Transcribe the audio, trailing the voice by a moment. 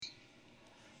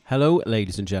Hello,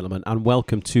 ladies and gentlemen, and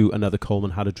welcome to another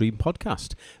Coleman Had a Dream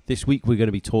podcast. This week we're going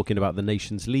to be talking about the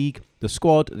Nations League, the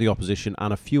squad, the opposition,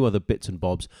 and a few other bits and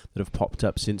bobs that have popped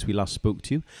up since we last spoke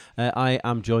to you. I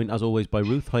am joined, as always, by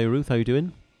Ruth. Hi, Ruth. How are you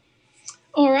doing?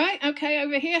 All right. Okay,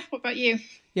 over here. What about you?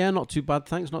 Yeah, not too bad,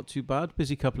 thanks. Not too bad.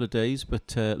 Busy couple of days,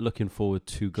 but looking forward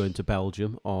to going to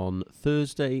Belgium on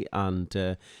Thursday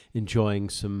and enjoying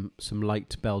some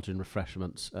light Belgian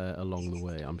refreshments along the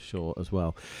way, I'm sure, as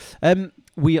well.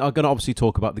 We are going to obviously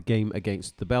talk about the game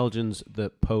against the Belgians,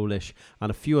 the Polish,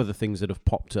 and a few other things that have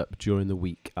popped up during the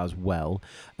week as well.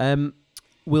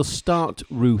 We'll start,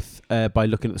 Ruth, by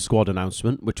looking at the squad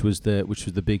announcement, which was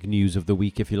the big news of the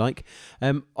week, if you like.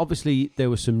 Obviously, there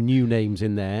were some new names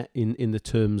in there in the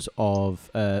terms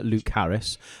of Luke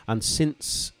Harris, and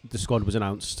since the squad was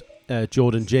announced,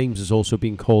 Jordan James has also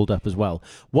been called up as well.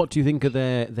 What do you think of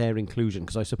their inclusion?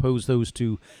 Because I suppose those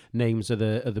two names are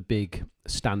the big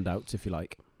standouts, if you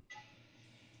like.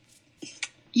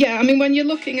 Yeah, I mean, when you're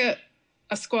looking at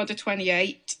a squad of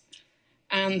 28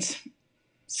 and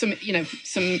some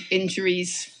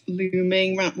injuries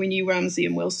looming. We knew Ramsey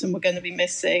and Wilson were going to be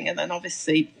missing, and then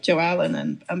obviously Joe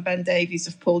Allen and Ben Davies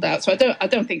have pulled out. So I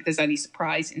don't think there's any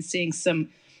surprise in seeing some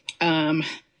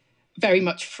very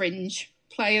much fringe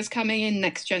players coming in,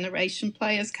 next generation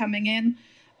players coming in.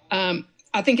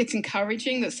 I think it's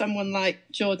encouraging that someone like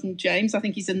Jordan James, I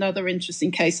think he's another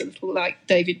interesting case, a little like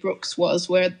David Brooks was,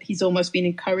 where he's almost been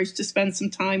encouraged to spend some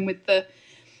time with the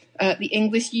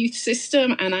English youth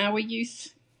system and our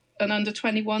youth and under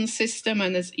 21 system,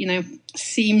 and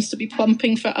seems to be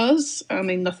plumping for us. I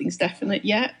mean, nothing's definite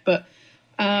yet, but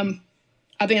I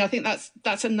think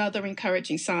that's another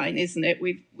encouraging sign, isn't it?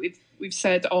 We've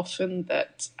said often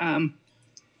that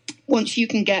once you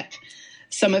can get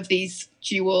some of these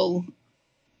dual,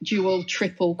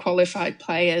 triple qualified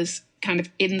players kind of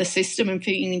in the system and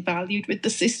feeling valued with the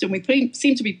system, we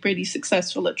seem to be pretty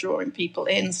successful at drawing people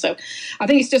in. So I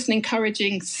think it's just an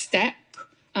encouraging step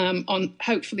on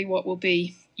hopefully what will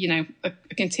be, a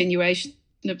continuation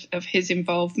of his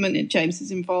involvement and James's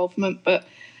involvement. But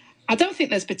I don't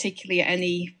think there's particularly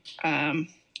anything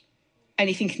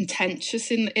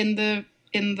contentious in the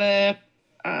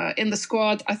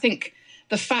squad. I think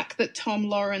the fact that Tom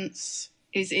Lawrence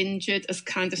is injured has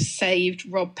kind of saved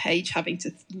Rob Page having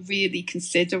to really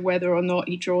consider whether or not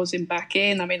he draws him back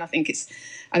in. I mean, I think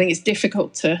it's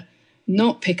difficult to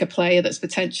not pick a player that's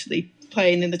potentially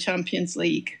playing in the Champions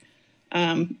League,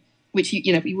 which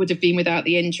he would have been without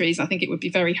the injuries. I think it would be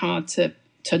very hard to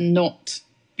not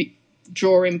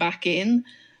draw him back in.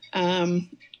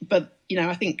 But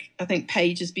I think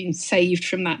Page has been saved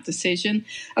from that decision.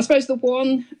 I suppose the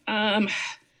one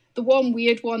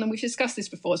weird one, and we've discussed this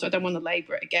before, so I don't want to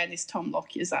labour it again, is Tom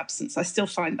Lockyer's absence. I still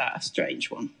find that a strange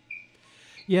one.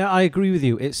 Yeah, I agree with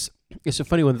you. It's a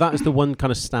funny one. That is the one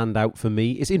kind of standout for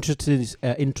me. It's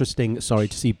interesting. Sorry,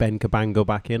 to see Ben Cabango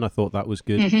back in. I thought that was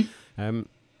good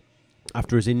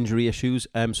after his injury issues.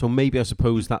 So maybe I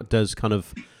suppose that does kind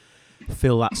of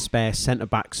fill that spare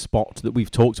centre-back spot that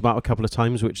we've talked about a couple of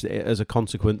times, which as a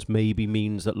consequence maybe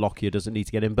means that Lockyer doesn't need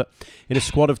to get in. But in a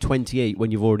squad of 28,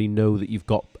 when you've already know that you've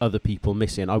got other people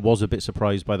missing, I was a bit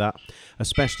surprised by that,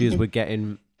 especially as we're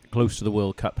getting close to the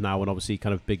World Cup now, and obviously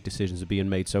kind of big decisions are being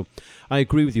made. So I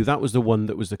agree with you. That was the one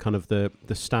that was the kind of the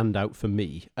standout for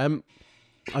me.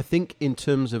 I think in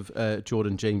terms of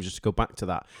Jordan James, just to go back to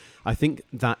that, I think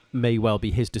that may well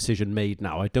be his decision made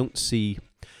now. I don't see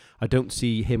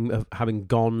him having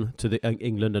gone to the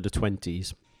England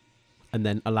under-20s and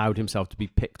then allowed himself to be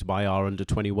picked by our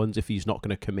under-21s if he's not going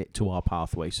to commit to our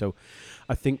pathway. So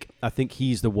I think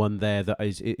he's the one there that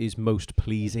is most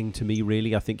pleasing to me,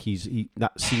 really. I think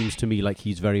that seems to me like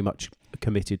he's very much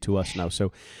committed to us now.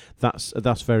 So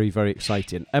that's very, very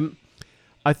exciting.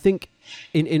 I think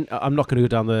I'm not going to go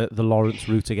down the Lawrence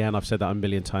route again. I've said that a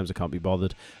million times. I can't be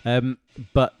bothered.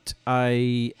 But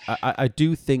I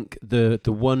do think the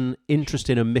one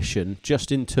interesting omission,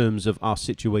 just in terms of our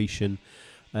situation,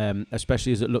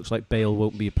 especially as it looks like Bale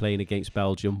won't be playing against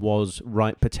Belgium, was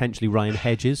potentially Ryan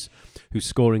Hedges, who's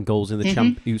scoring goals in the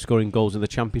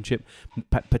championship.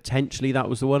 Potentially that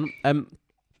was the one.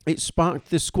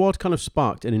 The squad kind of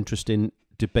sparked an interesting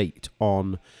debate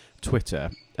on Twitter,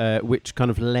 which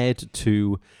kind of led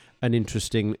to an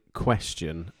interesting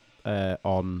question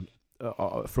from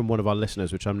one of our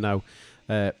listeners, which I'm now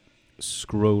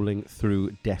scrolling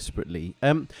through desperately.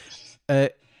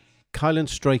 Kylan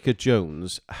Striker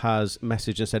Jones has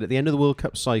messaged and said, at the end of the World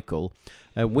Cup cycle,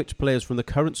 which players from the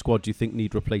current squad do you think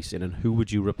need replacing, and who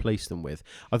would you replace them with?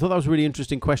 I thought that was a really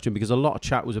interesting question, because a lot of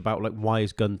chat was about, like, why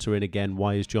is Gunter in again?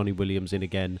 Why is Johnny Williams in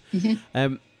again?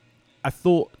 I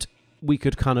thought we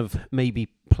could kind of maybe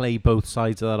play both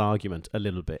sides of that argument a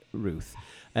little bit, Ruth.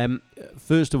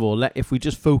 First of all, if we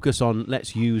just focus on,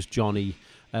 let's use Johnny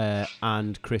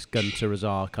and Chris Gunter as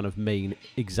our kind of main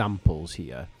examples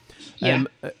here. Yeah.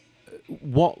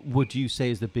 What would you say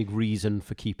is the big reason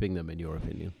for keeping them, in your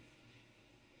opinion?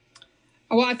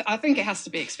 Well, I think it has to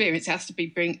be experience. It has to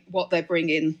be what they're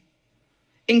bringing.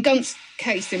 In Gunt's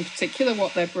case in particular,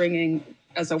 what they're bringing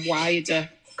as a wider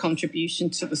contribution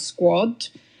to the squad.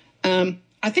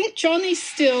 I think Johnny's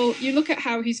still, you look at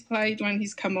how he's played when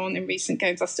he's come on in recent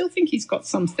games, I still think he's got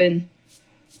something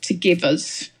to give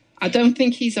us. I don't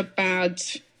think he's a bad,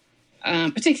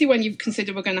 particularly when you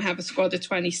consider we're going to have a squad of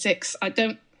 26, I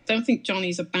don't think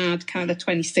Johnny's a bad kind of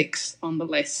 26 on the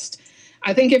list.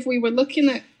 I think if we were looking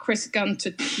at Chris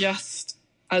Gunter just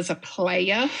as a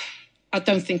player, I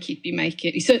don't think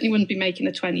he certainly wouldn't be making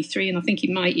a 23, and I think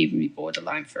he might even be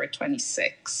borderline for a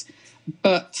 26.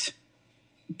 But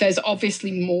there's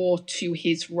obviously more to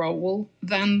his role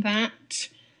than that.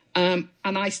 And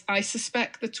I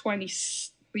suspect the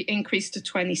increase to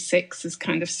 26 has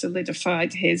kind of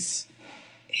solidified his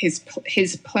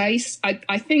place.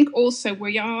 I think also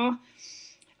that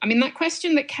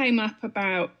question that came up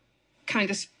about kind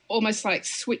of almost like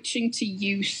switching to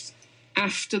youth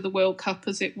after the World Cup,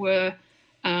 as it were,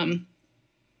 and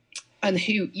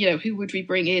who would we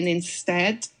bring in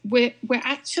instead? We're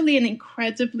actually an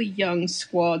incredibly young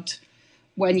squad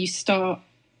when you start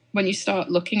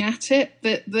looking at it.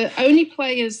 The only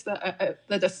players that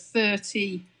are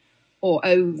 30 or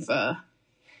over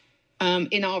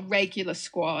in our regular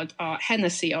squad are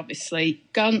Hennessy, obviously,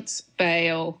 Gunt,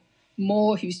 Bale,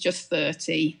 Moore, who's just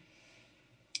 30,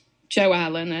 Joe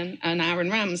Allen and Aaron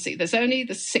Ramsey. There's only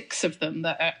the 6 of them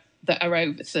that are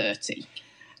over 30.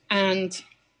 And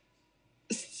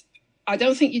I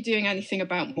don't think you're doing anything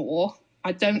about Moore.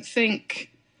 I think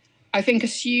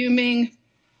assuming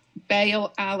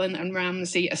Bale, Allen and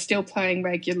Ramsey are still playing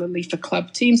regularly for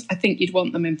club teams, I think you'd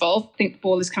want them involved. I think the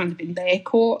ball is kind of in their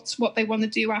court, what they want to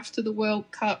do after the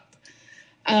World Cup.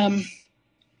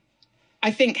 I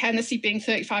think Hennessy being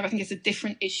 35, I think is a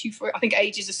different issue I think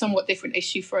age is a somewhat different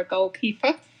issue for a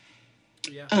goalkeeper.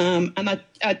 Yeah.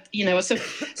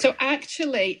 So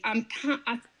actually,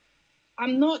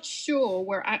 I'm not sure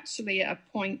we're actually at a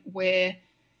point where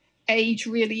age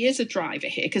really is a driver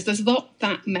here, because there's not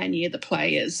that many of the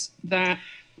players that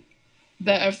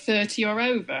are 30 or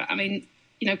over. I mean,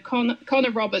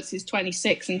 Connor Roberts is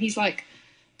 26, and he's like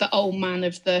the old man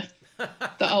of the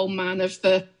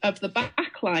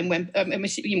back line. When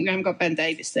we haven't got Ben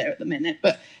Davies there at the minute,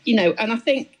 but and I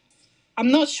think I'm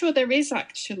not sure there is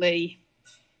actually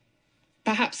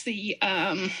perhaps the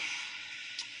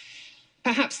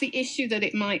issue that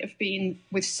it might have been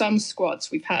with some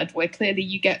squads we've had, where clearly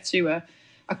you get to a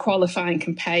qualifying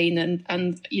campaign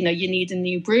and you need a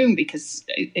new broom because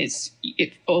it's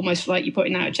almost like you're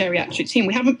putting out a geriatric team.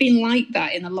 We haven't been like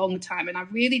that in a long time, and I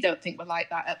really don't think we're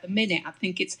like that at the minute. I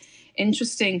think it's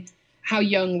interesting how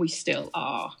young we still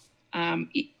are,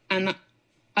 and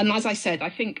as I said, I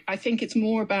think it's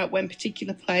more about when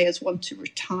particular players want to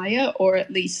retire, or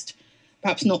at least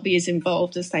perhaps not be as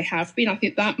involved as they have been. I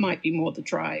think that might be more the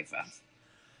driver.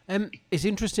 It's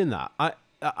interesting that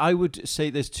I would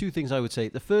say there's 2 things I would say.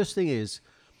 The first thing is,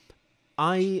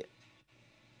 I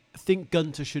think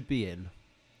Gunter should be in,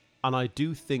 and I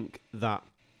do think that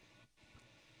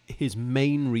his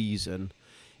main reason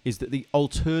is that the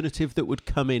alternative that would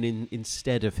come in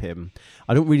instead of him,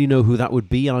 I don't really know who that would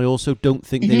be, and I also don't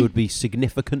think they would be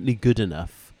significantly good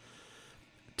enough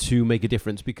to make a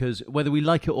difference, because whether we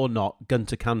like it or not,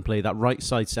 Gunter can play that right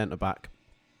side centre-back,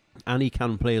 and he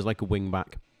can play as like a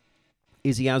wing-back.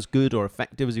 Is he as good or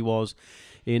effective as he was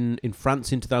in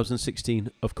France in 2016?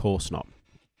 Of course not.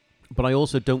 But I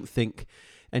also don't think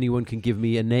anyone can give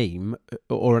me a name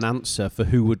or an answer for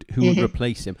who would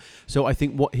replace him. So I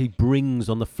think what he brings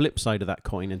on the flip side of that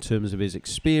coin, in terms of his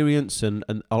experience and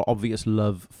our obvious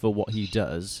love for what he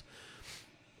does,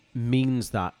 means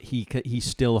that he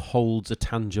still holds a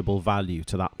tangible value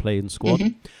to that playing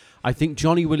squad. I think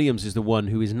Johnny Williams is the one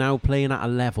who is now playing at a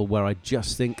level where I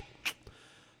just think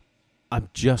I'm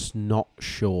just not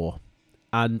sure.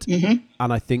 And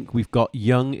I think we've got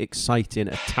young, exciting,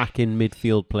 attacking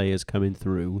midfield players coming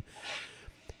through.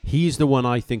 He's the one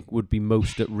I think would be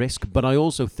most at risk, but I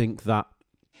also think that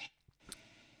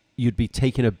you'd be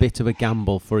taking a bit of a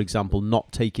gamble, for example,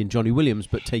 not taking Johnny Williams,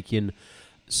 but taking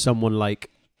someone like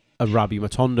a Rabi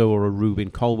Matondo or a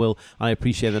Ruben Colwill. I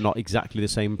appreciate they're not exactly the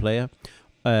same player.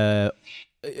 But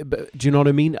do you know what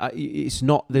I mean? It's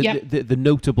not the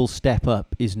notable step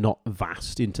up is not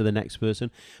vast into the next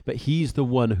person, but he's the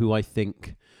one who I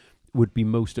think would be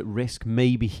most at risk.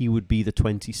 Maybe he would be the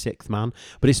 26th man,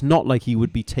 but it's not like he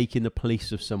would be taking the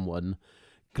place of someone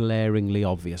glaringly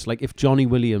obvious. Like if Johnny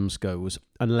Williams goes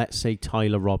and let's say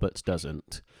Tyler Roberts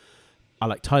doesn't,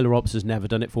 Tyler Roberts has never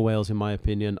done it for Wales in my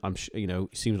opinion. I'm sure, he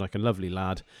seems like a lovely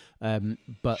lad,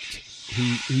 but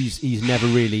he's never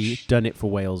really done it for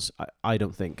Wales. I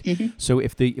don't think. So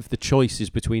if the choice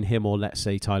is between him or let's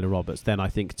say Tyler Roberts, then I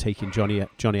think taking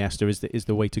Johnny Esther is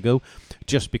the way to go,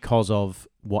 just because of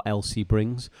what else he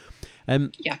brings.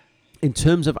 Yeah. In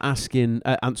terms of answering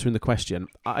the question,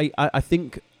 I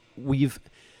think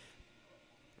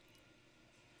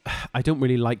I don't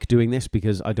really like doing this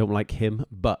because I don't like him,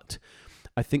 but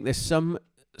I think there's some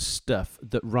stuff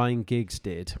that Ryan Giggs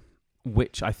did,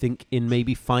 which I think in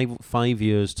maybe five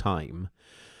years' time,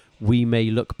 we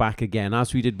may look back again,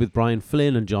 as we did with Brian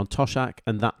Flynn and John Toshak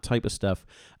and that type of stuff,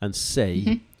 and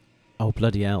say, oh,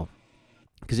 bloody hell.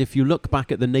 Because if you look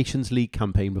back at the Nations League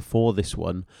campaign before this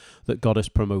one that got us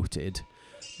promoted,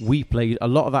 we played a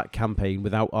lot of that campaign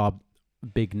without our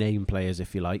big name players,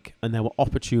 if you like, and there were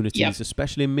opportunities,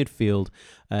 especially in midfield,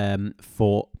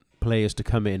 for players to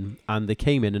come in, and they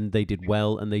came in and they did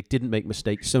well and they didn't make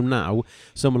mistakes. So now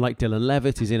someone like Dylan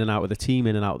Levitt is in and out of the team,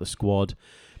 in and out of the squad.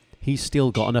 He's still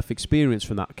got enough experience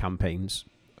from that campaigns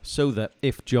so that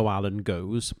if Joe Allen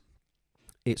goes,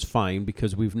 it's fine,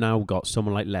 because we've now got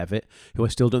someone like Levitt, who I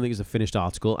still don't think is a finished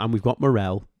article, and we've got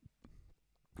Morel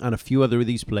and a few other of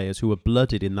these players who were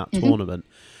blooded in that tournament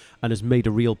and has made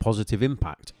a real positive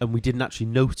impact, and we didn't actually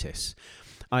notice.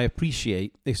 I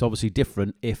appreciate it's obviously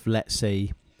different if, let's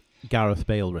say, Gareth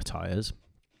Bale retires,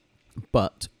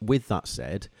 but with that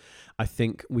said, I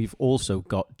think we've also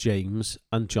got James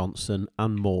and Johnson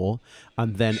and Moore,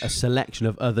 and then a selection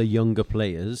of other younger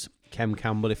players. Kem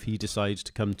Campbell, if he decides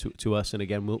to come to us, and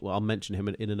again, I'll mention him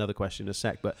in another question in a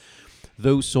sec, but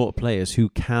those sort of players who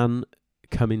can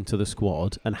come into the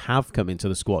squad and have come into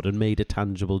the squad and made a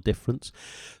tangible difference.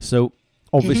 So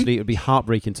obviously it would be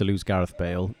heartbreaking to lose Gareth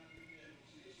Bale,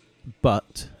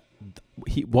 but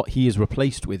what he is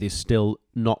replaced with is still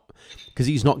not, because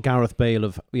he's not Gareth Bale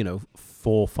of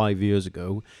 4 or 5 years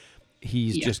ago.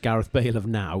 He's just Gareth Bale of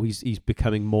now. He's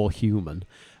becoming more human.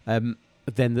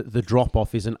 Then the drop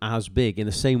off isn't as big, in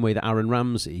the same way that Aaron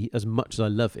Ramsey, as much as I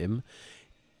love him,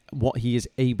 what he is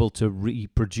able to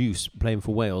reproduce playing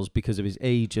for Wales because of his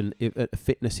age and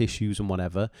fitness issues and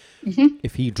whatever,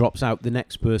 if he drops out, the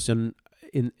next person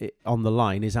on the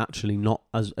line is actually not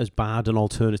as bad an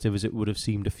alternative as it would have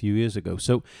seemed a few years ago.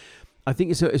 So I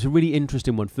think it's a really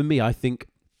interesting one. For me, I think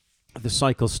the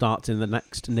cycle starts in the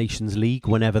next Nations League,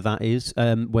 whenever that is,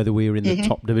 whether we're in the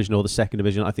top division or the second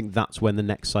division. I think that's when the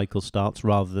next cycle starts,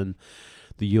 rather than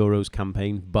the Euros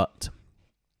campaign. But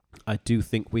I do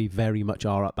think we very much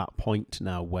are at that point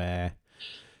now where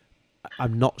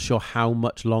I'm not sure how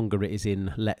much longer it is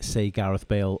in, let's say, Gareth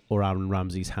Bale or Aaron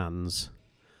Ramsey's hands.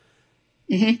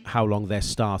 How long their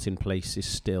starting place is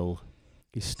still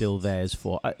theirs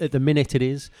for. At the minute it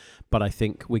is, but I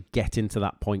think we're getting to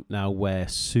that point now where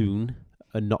soon,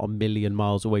 and not a million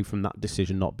miles away from that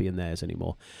decision not being theirs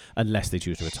anymore, unless they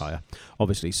choose to retire,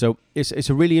 obviously. So it's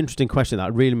a really interesting question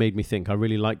that really made me think. I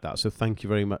really like that. So thank you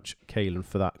very much, Caelan,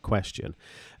 for that question.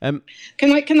 Can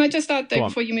I just add, though,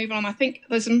 before you move on, I think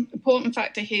there's an important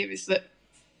factor here is that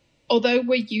although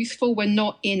we're youthful, we're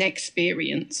not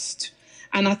inexperienced.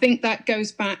 And I think that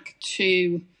goes back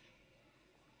to,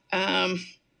 that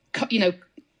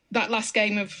last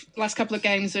couple of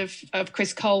games of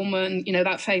Chris Coleman,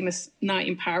 that famous night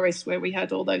in Paris where we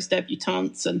had all those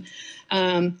debutantes, and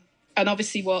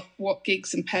obviously what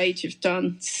Giggs and Page have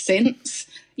done since.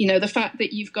 The fact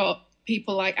that you've got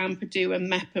people like Ampadu and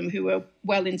Mepham who are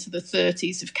well into the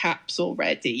 30s of caps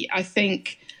already. I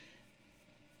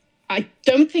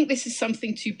don't think this is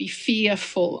something to be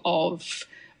fearful of.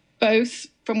 Both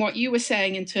from what you were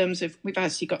saying in terms of we've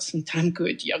actually got some damn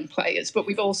good young players, but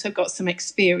we've also got some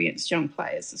experienced young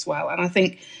players as well. And I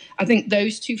think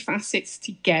those two facets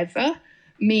together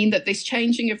mean that this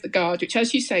changing of the guard, which,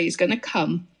 as you say, is going to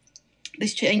come,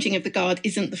 this changing of the guard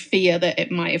isn't the fear that it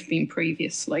might have been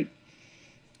previously.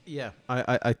 Yeah,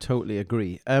 I totally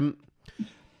agree. On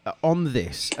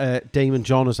this, Damon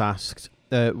John has asked,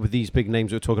 with these big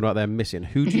names we're talking about, they're missing.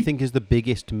 Who do you think is the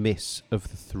biggest miss of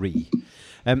the three?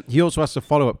 He also asks a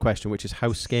follow-up question, which is,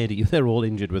 how scared are you? They're all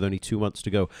injured with only 2 months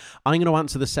to go. I'm going to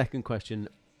answer the second question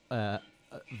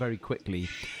very quickly.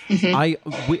 And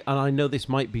I know this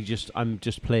might be I'm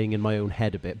just playing in my own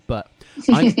head a bit, but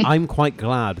I'm quite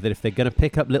glad that if they're going to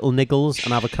pick up little niggles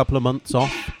and have a couple of months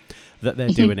off, that they're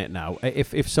doing it now.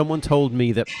 If someone told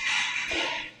me that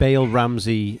Bale,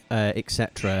 Ramsey,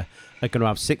 etc., are going to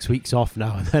have 6 weeks off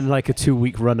now and then like a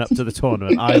 2-week run up to the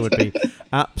tournament, I would be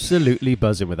absolutely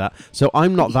buzzing with that. So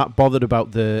I'm not that bothered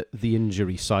about the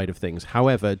injury side of things.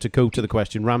 However, to go to the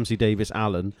question, Ramsey, Davis,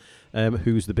 Allen,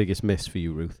 who's the biggest miss for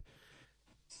you, Ruth?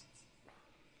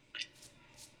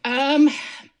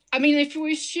 I mean, if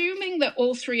we're assuming that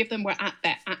all three of them were at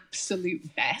their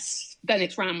absolute best, then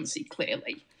it's Ramsey,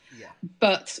 clearly. Yeah.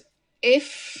 But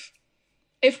if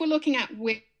we're looking at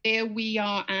where we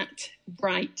are at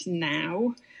right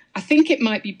now, I think it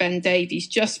might be Ben Davies,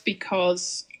 just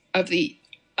because of the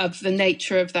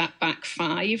nature of that back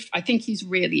five. I think he's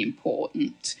really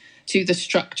important to the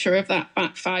structure of that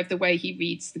back five, the way he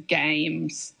reads the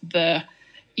games,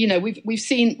 we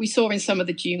saw in some of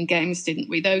the June games, didn't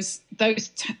we? Those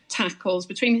tackles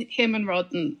between him and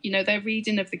Rodden, their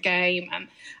reading of the game. And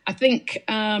I think,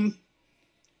 I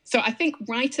think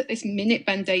right at this minute,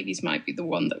 Ben Davies might be the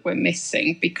one that we're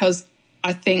missing, because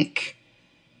I think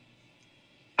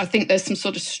there's some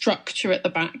sort of structure at the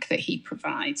back that he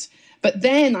provides. But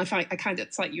then I kind of,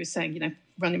 it's like you were saying,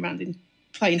 running around and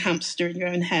playing hamster in your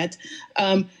own head.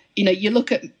 You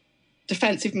look at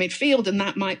defensive midfield, and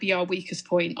that might be our weakest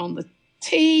point on the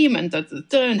team, and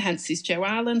hence is Joe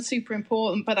Allen super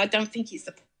important, but I don't think he's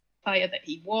the player that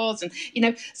he was. And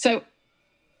so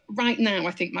right now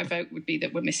I think my vote would be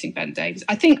that we're missing Ben Davies.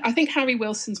 I think Harry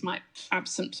Wilson's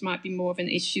absence might be more of an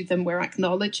issue than we're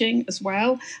acknowledging as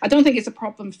well. I don't think it's a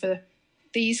problem for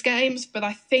these games, but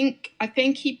I think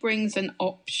he brings an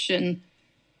option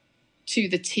to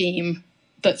the team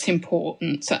that's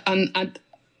important, and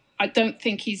I don't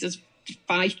think he's as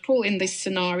vital in this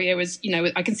scenario as,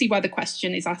 I can see why the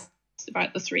question is asked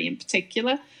about the three in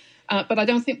particular, but I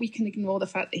don't think we can ignore the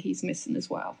fact that he's missing as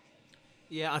well.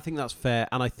 Yeah, I think that's fair,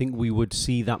 and I think we would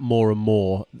see that more and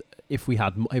more if we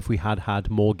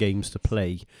had more games to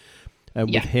play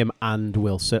with him and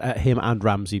Wilson, him and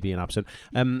Ramsey being absent.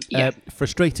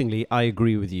 Frustratingly, I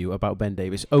agree with you about Ben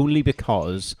Davies, only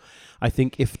because I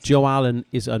think if Joe Allen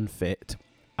is unfit,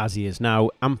 as he is now,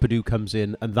 Ampadu comes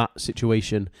in, and that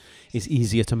situation is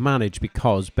easier to manage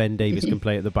because Ben Davies can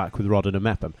play at the back with Rodden and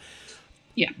Mepham.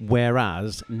 Yeah.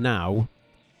 Whereas now,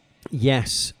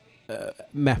 yes,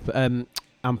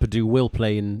 Ampadu will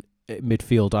play in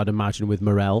midfield, I'd imagine, with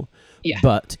Morel. Yeah.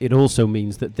 But it also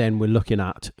means that then we're looking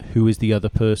at who is the other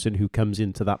person who comes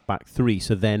into that back three.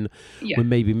 So then we're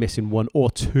maybe missing one or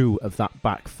two of that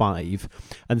back five.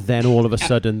 And then all of a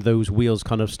sudden those wheels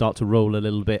kind of start to roll a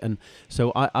little bit. And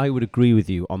so I would agree with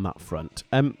you on that front.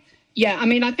 I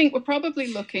think we're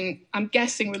probably I'm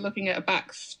guessing we're looking at a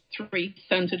back three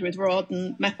centred with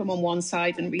Rodden, Mepham on one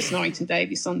side and Reece Norrington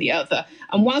Davies on the other.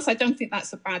 And whilst I don't think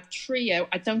that's a bad trio,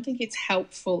 I don't think it's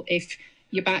helpful if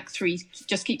your back three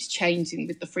just keeps changing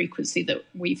with the frequency that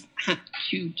we've had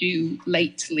to do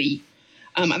lately.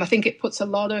 And I think it puts a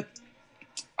lot of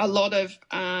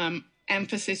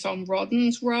emphasis on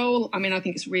Rodden's role. I mean, I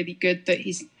think it's really good that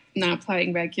he's now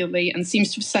playing regularly and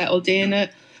seems to have settled in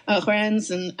at Rennes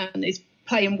and is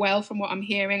playing well from what I'm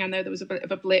hearing. I know there was a bit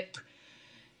of a blip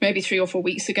maybe 3 or 4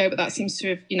 weeks ago, but that seems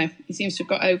to have, he seems to have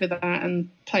got over that and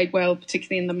played well,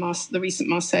 particularly in the recent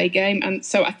Marseille game. And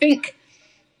so I think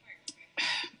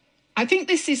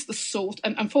this is the sort,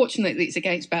 and unfortunately it's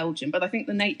against Belgium, but I think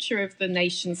the nature of the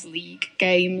Nations League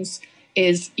games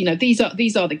is, these are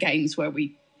the games where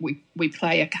we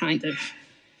play a kind of,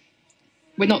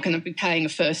 we're not going to be playing a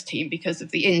first team because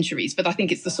of the injuries, but I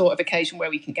think it's the sort of occasion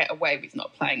where we can get away with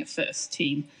not playing a first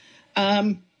team.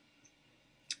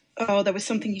 There was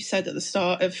something you said at the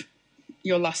start of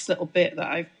your last little bit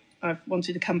that I've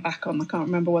wanted to come back on. I can't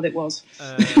remember what it was.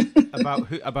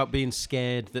 About being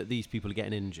scared that these people are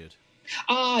getting injured.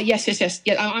 Yes.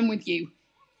 Yeah, I'm with you.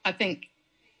 I think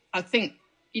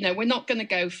we're not going to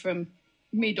go from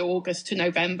mid-August to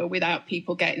November without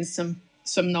people getting some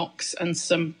knocks and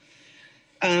some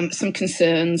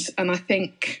concerns. And I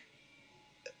think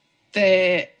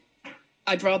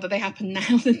I'd rather they happen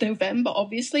now than November,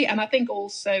 obviously. And I think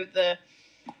also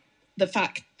the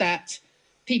fact that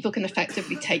people can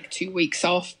effectively take 2 weeks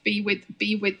off, be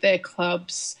with their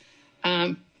clubs,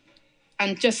 and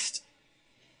just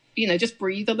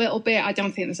breathe a little bit. I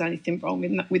don't think there's anything wrong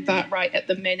with that right at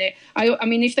the minute. I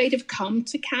mean, if they'd have come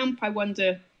to camp, I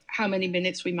wonder how many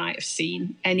minutes we might have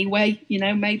seen anyway.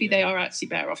 Maybe they are actually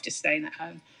better off just staying at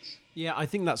home. Yeah, I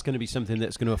think that's going to be something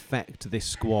that's going to affect this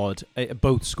squad,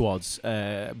 both squads,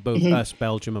 us,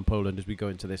 Belgium and Poland, as we go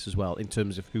into this as well, in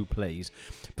terms of who plays.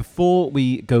 Before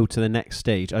we go to the next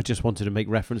stage, I just wanted to make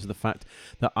reference to the fact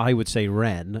that I would say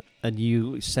Rennes, and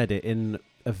you said it in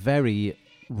a very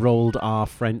rolled R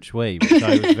French way, which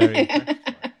I was very impressed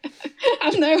by.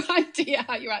 have no idea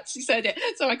how you actually said it.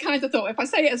 So I kind of thought, if I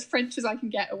say it as French as I can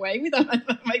get away with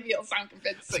it, maybe it'll sound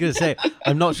convincing. I was going to say,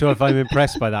 I'm not sure if I'm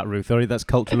impressed by that, Ruth, or that's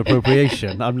cultural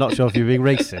appropriation. I'm not sure if you're being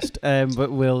racist,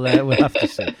 but we'll have to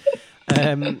see.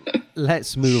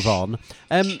 Let's move on.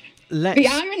 The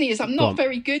irony is I'm not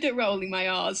very good at rolling my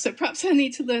R's, so perhaps I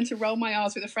need to learn to roll my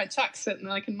R's with a French accent and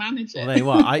I can manage it. Well, there you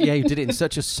are. You did it in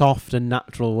such a soft and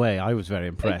natural way. I was very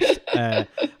impressed.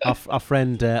 Our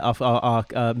friend,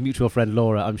 our mutual friend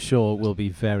Laura, I'm sure, will be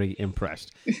very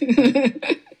impressed.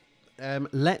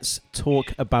 Let's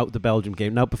talk about the Belgium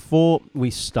game. Now, before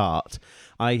we start,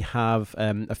 I have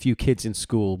a few kids in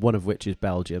school, one of which is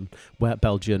Belgian,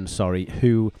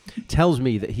 who tells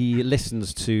me that he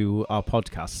listens to our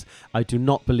podcasts. I do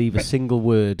not believe a single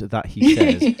word that he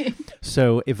says.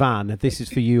 So, Ivan, this is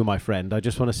for you, my friend. I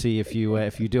just want to see if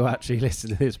you do actually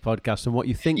listen to this podcast and what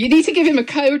you think. You need to give him a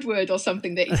code word or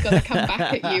something that he's got to come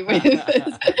back at you with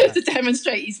to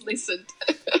demonstrate he's listened.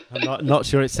 I'm not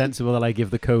sure it's sensible that I give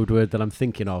the code word that I'm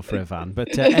thinking of for Ivan.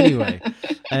 But anyway,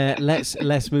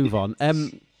 let's move on.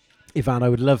 Ivan, I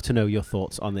would love to know your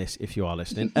thoughts on this if you are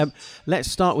listening. Let's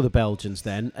start with the Belgians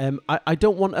then. I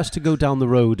don't want us to go down the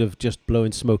road of just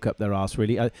blowing smoke up their arse,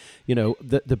 really.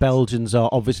 The Belgians are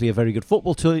obviously a very good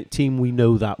football team. We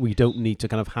know that. We don't need to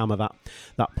kind of hammer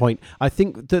that point. I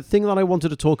think the thing that I wanted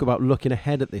to talk about looking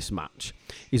ahead at this match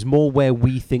is more where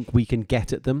we think we can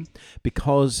get at them,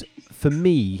 because for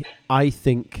me, I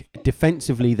think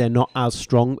defensively they're not as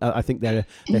strong. I think they're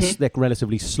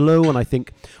relatively slow, and I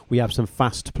think we have some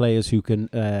fast players who can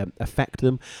affect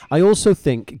them. I also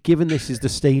think, given this is the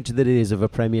stage that it is of a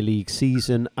Premier League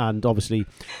season, and obviously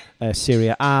Serie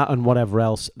A and whatever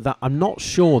else, that I'm not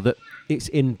sure that it's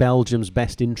in Belgium's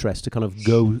best interest to kind of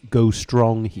go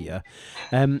strong here.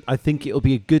 I think it'll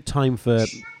be a good time for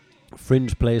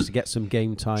fringe players to get some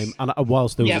game time, and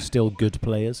whilst those are still good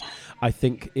players, I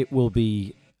think it will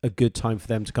be a good time for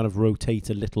them to kind of rotate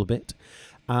a little bit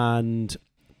and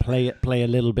play a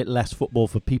little bit less football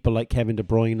for people like Kevin De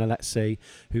Bruyne, let's say,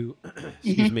 who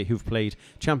who've played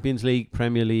Champions League,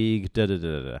 Premier League,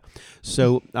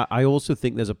 So I also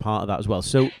think there's a part of that as well.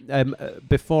 So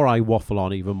before I waffle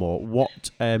on even more, what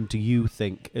do you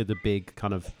think are the big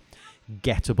kind of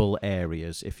gettable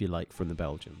areas, if you like, from the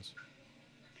Belgians?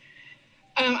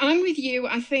 I'm with you.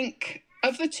 I think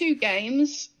of the two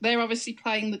games, they're obviously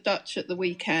playing the Dutch at the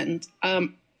weekend.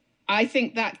 I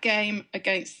think that game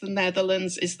against the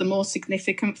Netherlands is the more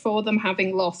significant for them,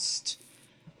 having lost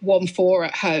 1-4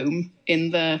 at home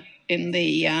in the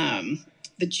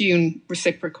June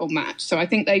reciprocal match. So I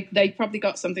think they probably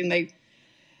got something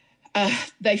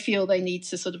they feel they need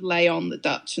to sort of lay on the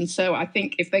Dutch. And so I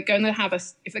think if they're going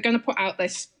to put out their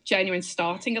genuine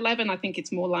starting 11, I think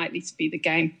it's more likely to be the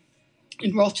game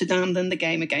in Rotterdam than the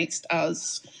game against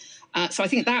us. So I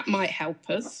think that might help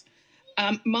us.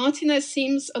 Martinez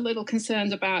seems a little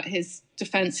concerned about his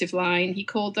defensive line. He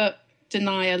called up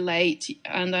Denier late,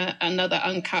 and another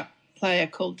uncapped player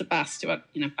called De Bast, who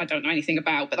I don't know anything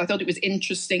about, but I thought it was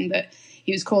interesting that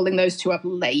he was calling those two up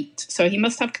late. So he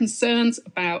must have concerns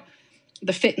about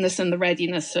the fitness and the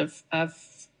readiness of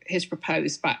his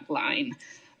proposed back line.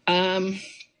 I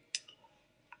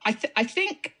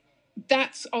think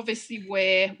that's obviously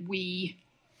where we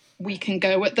can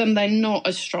go at them. They're not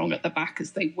as strong at the back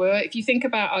as they were. If you think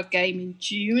about our game in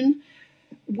June,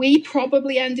 we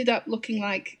probably ended up looking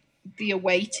like the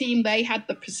away team. They had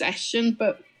the possession,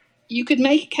 but you could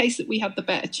make a case that we had the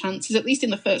better chances. At least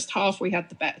in the first half, we had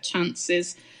the better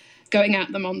chances, going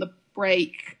at them on the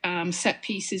break, set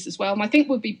pieces as well. And I think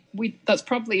that's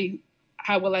probably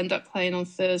how we'll end up playing on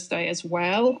Thursday as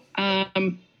well.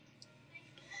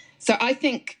 So I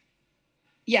think,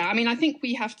 I think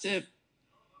we have to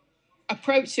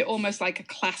approach it almost like a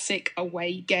classic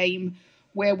away game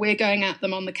where we're going at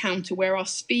them on the counter, where our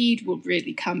speed will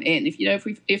really come in.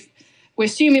 If we're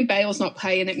assuming Bale's not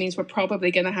playing, it means we're probably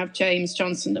going to have James,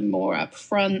 Johnson and Moore up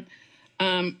front.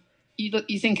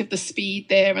 You think of the speed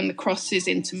there and the crosses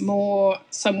into Moore,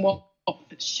 somewhat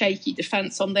shaky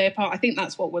defence on their part. I think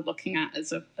that's what we're looking at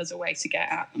as a way to get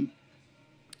at them.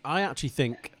 I actually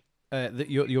think that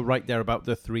you're right there about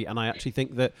the three, and I actually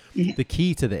think that the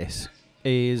key to this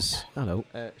is... Hello,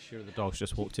 Shira the dog's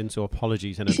just walked in, so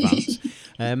apologies in advance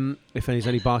if anybody's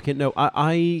only barking. No,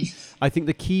 I think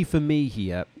the key for me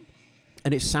here,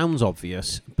 and it sounds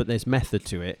obvious, but there's method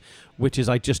to it, which is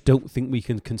I just don't think we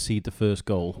can concede the first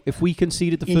goal. If we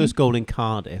conceded the first goal in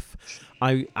Cardiff,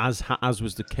 as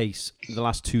was the case the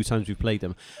last two times we played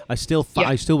them, I still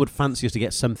would fancy us to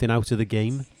get something out of the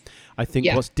game. I think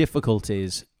what's difficult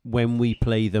is when we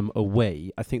play them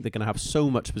away, I think they're going to have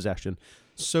so much possession,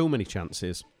 so many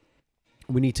chances.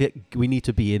 we need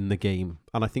to be in the game,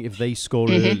 and I think if they score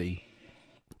early,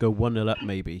 go 1-0 up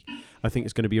maybe, I think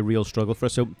it's going to be a real struggle for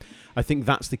us. So I think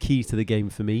that's the key to the game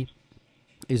for me,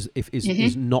 is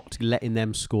not letting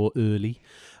them score early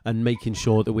and making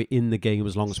sure that we're in the game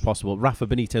as long as possible. Rafa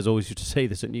Benitez always used to say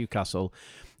this at Newcastle,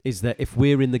 is that if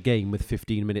we're in the game with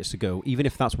 15 minutes to go, even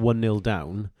if that's 1-0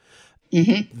 down,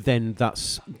 then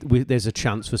there's a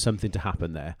chance for something to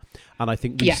happen there. And I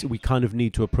think we kind of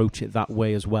need to approach it that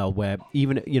way as well, where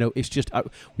even, it's just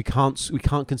we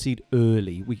can't concede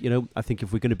early. I think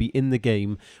if we're going to be in the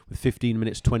game with 15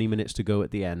 minutes, 20 minutes to go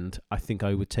at the end, I think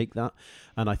I would take that,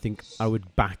 and I think I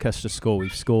would back us to score.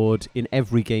 We've scored in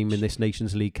every game in this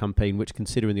Nations League campaign, which,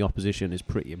 considering the opposition, is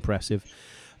pretty impressive.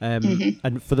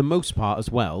 And for the most part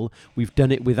as well, we've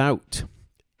done it without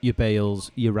your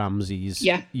Bales, your Ramseys,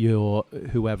 your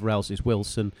whoever else is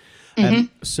Wilson.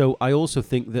 So I also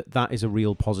think that is a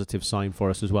real positive sign for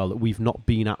us as well, that we've not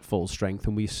been at full strength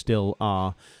and we still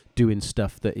are doing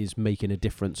stuff that is making a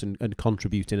difference and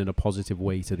contributing in a positive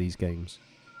way to these games.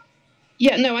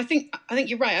 Yeah, no, I think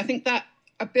you're right. I think that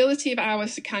ability of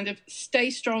ours to kind of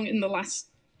stay strong in the last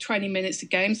 20 minutes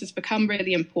of games has become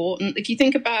really important. If you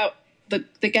think about the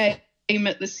game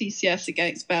at the CCS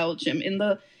against Belgium, in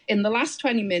the last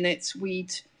 20 minutes,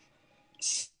 we'd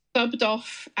subbed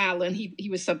off Allen. He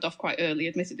was subbed off quite early,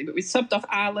 admittedly, but we subbed off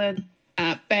Allen,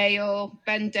 Bale,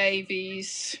 Ben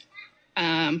Davies,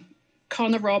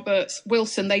 Connor Roberts,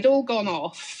 Wilson. They'd all gone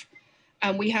off.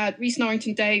 And we had Reece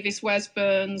Norrington-Davies, Wes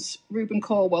Burns, Ruben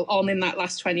Caldwell on in that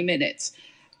last 20 minutes.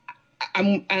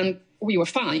 And we were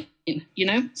fine,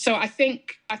 So I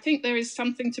think there is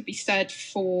something to be said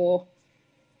for,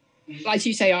 like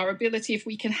you say, our ability, if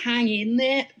we can hang in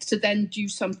there, to then do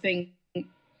something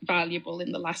valuable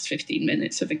in the last 15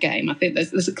 minutes of a game. I think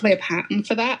there's a clear pattern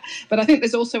for that, but I think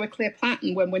there's also a clear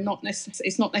pattern when we're not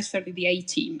it's not necessarily the A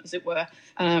team, as it were.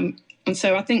 And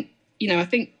so I think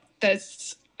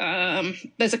there's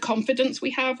a confidence we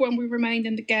have when we remain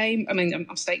in the game. I mean,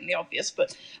 I'm stating the obvious,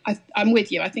 but I'm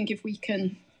with you. I think if we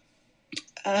can,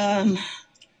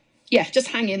 just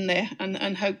hang in there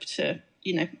and hope to,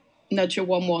 nudge a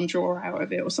 1-1 draw out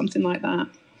of it or something like that.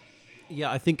 Yeah,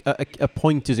 I think a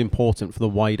point is important for the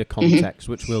wider context,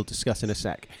 which we'll discuss in a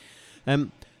sec.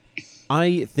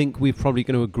 I think we're probably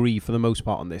going to agree for the most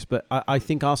part on this, but I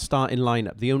think our starting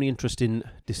lineup, the only interesting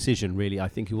decision really, I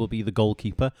think it will be the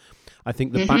goalkeeper. I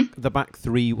think the back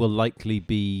three will likely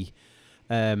be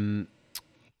Rodden,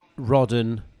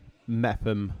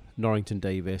 Mepham,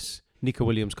 Norrington-Davies, Nico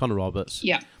Williams, Connor Roberts,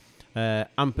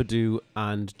 Ampadu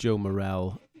and Joe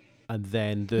Morrell, and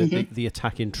then the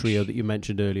attacking trio that you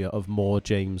mentioned earlier of Moore,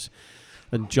 James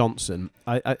and Johnson.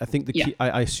 I think the key,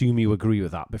 I assume you agree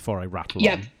with that before I rattle on.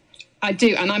 Yeah, I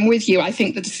do, and I'm with you. I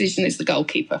think the decision is the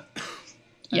goalkeeper.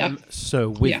 So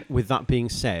with that being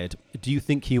said, do you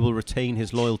think he will retain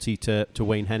his loyalty to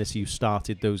Wayne Hennessy, who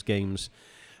started those games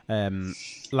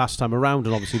last time around,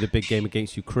 and obviously the big game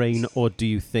against Ukraine, or do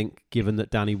you think, given that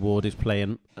Danny Ward is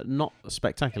playing not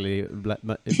spectacularly,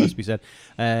 it must be said,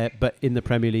 but in the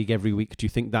Premier League every week, do you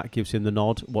think that gives him the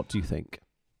nod? What do you think?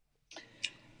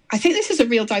 I think this is a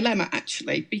real dilemma,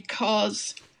 actually,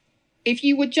 because if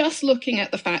you were just looking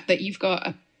at the fact that you've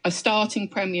got a starting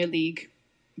Premier League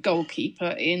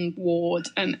goalkeeper in Ward,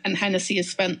 and Hennessy has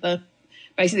spent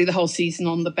basically the whole season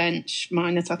on the bench,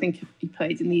 minus I think he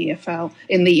played in the EFL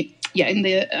in the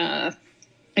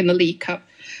League Cup.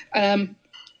 Then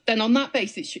on that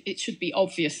basis, it should be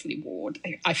obviously Ward,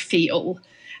 I feel.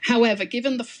 However,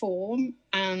 given the form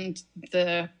and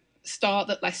the start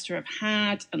that Leicester have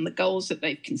had and the goals that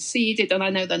they've conceded, and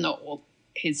I know they're not all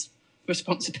his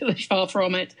responsibility, far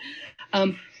from it,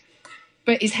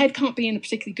 but his head can't be in a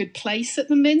particularly good place at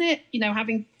the minute,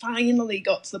 having finally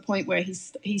got to the point where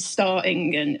he's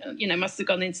starting and, must have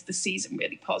gone into the season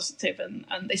really positive, and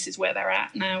this is where they're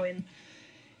at now in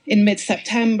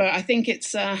mid-September. I think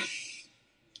it's a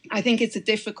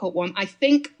difficult one. I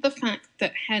think the fact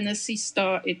that Hennessy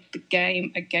started the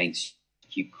game against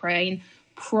Ukraine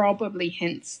probably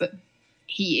hints that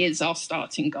he is our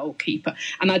starting goalkeeper.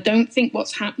 And I don't think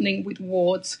what's happening with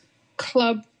Ward's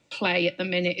club play at the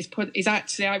minute is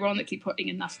actually ironically putting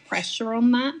enough pressure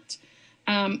on that.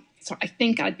 So I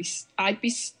think I'd be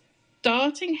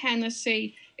starting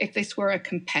Hennessy if this were a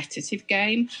competitive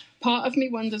game. Part of me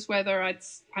wonders whether I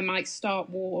might start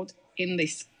Ward in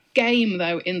this game,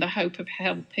 though, in the hope of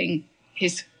helping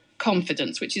his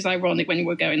confidence, which is ironic when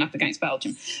we're going up against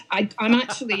Belgium. I'm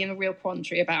actually in a real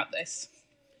quandary about this.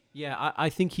 Yeah, I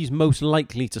think he's most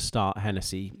likely to start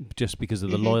Hennessy just because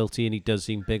of the loyalty, and he does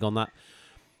seem big on that.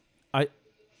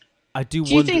 Do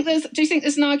you think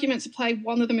there's an argument to play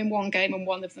one of them in one game and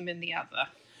one of them in the other?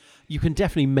 You can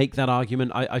definitely make that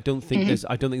argument. I don't think there's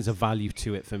a value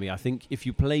to it for me. I think if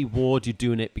you play Ward, you're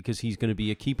doing it because he's going to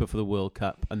be a keeper for the World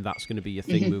Cup, and that's going to be your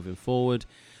thing moving forward.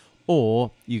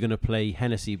 Or you're going to play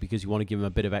Hennessy because you want to give him a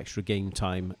bit of extra game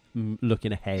time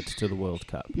looking ahead to the World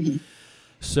Cup.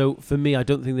 So for me, I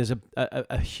don't think there's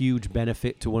a huge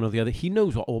benefit to one or the other. He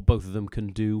knows what both of them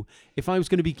can do. If I was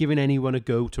going to be giving anyone a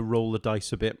go to roll the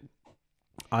dice a bit,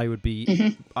 I would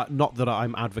be, not that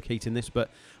I'm advocating this, but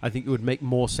I think it would make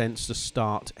more sense to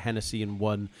start Hennessy in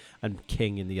one and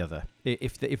King in the other.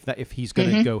 If he's going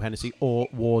to go Hennessy or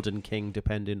Ward and King,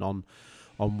 depending on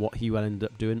what he will end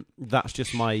up doing. That's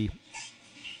just my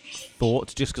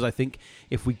thought, just because I think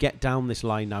if we get down this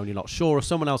line now and you're not sure, or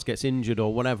someone else gets injured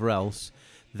or whatever else,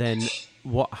 then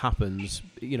what happens,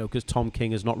 because Tom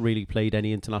King has not really played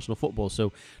any international football,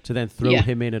 so to then throw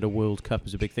him in at a World Cup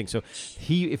is a big thing. So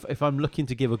if I'm looking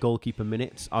to give a goalkeeper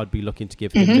minutes, I'd be looking to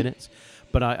give him minutes,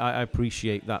 but I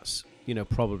appreciate that's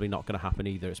probably not going to happen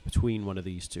either. It's between one of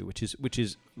these two, which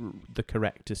is the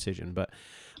correct decision, but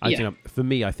for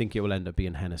me, I think it will end up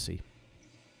being Hennessy.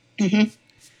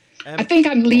 I think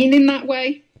I'm leaning that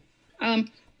way.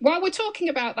 While we're talking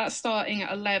about that starting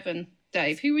at 11,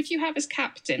 Dave, who would you have as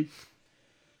captain?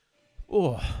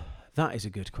 Oh, that is a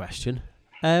good question.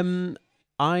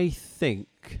 I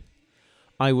think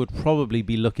I would probably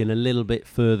be looking a little bit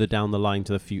further down the line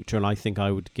to the future, and I think I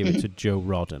would give it to Joe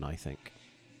Rodden, I think.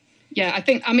 Yeah, I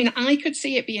could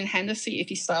see it being Hennessy if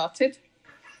he started,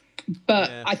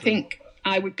 but I think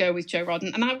I would go with Joe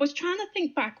Rodden. And I was trying to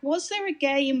think back, was there a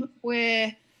game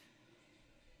where...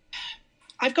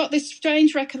 I've got this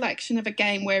strange recollection of a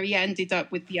game where he ended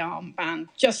up with the armband.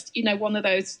 Just, one of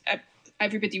those,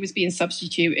 everybody was being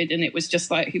substituted and it was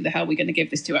just like, who the hell are we going to give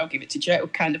this to? I'll give it to Joe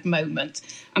kind of moment.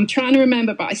 I'm trying to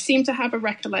remember, but I seem to have a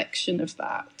recollection of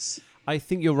that. I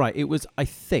think you're right. I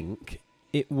think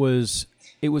it was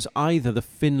either the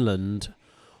Finland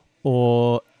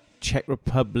or Czech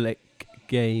Republic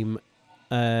game.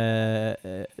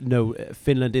 Finland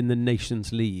in the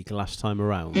Nations League last time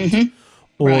around.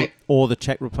 Or the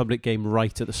Czech Republic game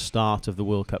right at the start of the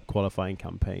World Cup qualifying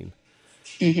campaign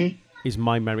is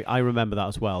my memory. I remember that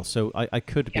as well, so I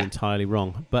could be entirely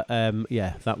wrong, but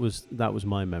that was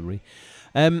my memory.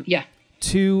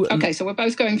 Okay, so we're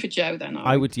both going for Joe then.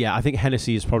 I would, I think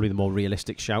Hennessy is probably the more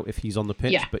realistic shout if he's on the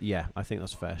pitch, but I think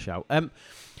that's a fair shout.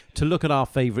 To look at our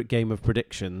favourite game of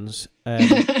predictions,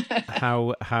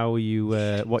 how are you?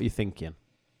 What are you thinking?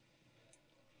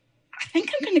 I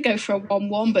think I'm going to go for a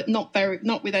 1-1, but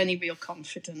not with any real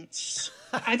confidence.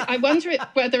 I wonder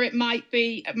whether it might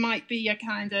be a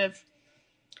kind of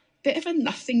bit of a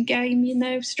nothing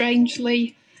game,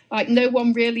 strangely, like no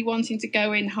one really wanting to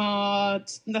go in hard.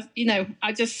 The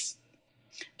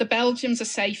Belgians are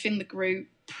safe in the group.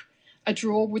 A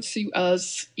draw would suit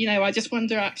us. I just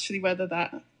wonder actually whether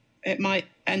it might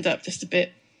end up just a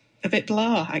bit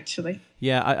blah, actually.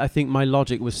 Yeah, I think my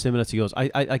logic was similar to yours.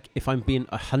 I if I'm being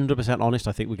 100% honest,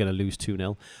 I think we're going to lose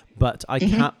 2-0. But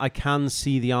I can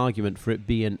see the argument for it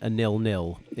being a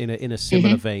 0-0 in a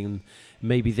similar vein.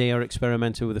 Maybe they are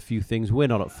experimenting with a few things. We're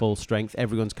not at full strength.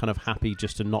 Everyone's kind of happy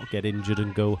just to not get injured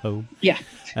and go home. Yeah,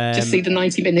 just see the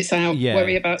 90 minutes out. Yeah.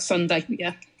 Worry about Sunday.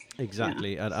 Yeah.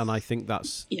 Exactly, and I think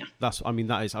that's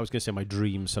that is, I was going to say my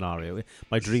dream scenario.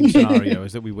 My dream scenario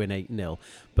is that we win 8-0.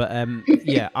 But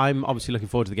I'm obviously looking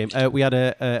forward to the game. We had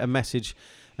a message,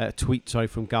 tweet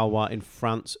from Galois in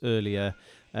France earlier.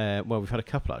 We've had a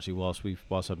couple actually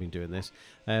whilst I've been doing this.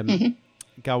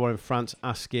 Galois in France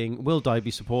asking, will Di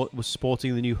be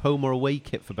sporting the new home or away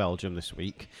kit for Belgium this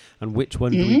week, and which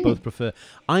one do we both prefer?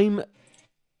 I'm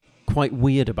quite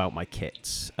weird about my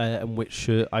kits and which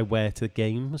shirt I wear to the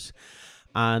games,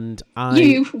 and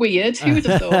you weird, who would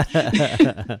have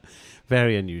thought?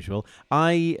 Very unusual.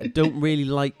 I don't really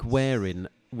like wearing,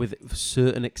 with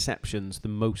certain exceptions, the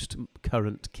most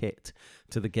current kit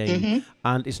to the game,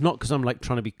 and it's not because I'm like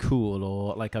trying to be cool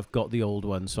or like I've got the old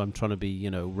one so I'm trying to be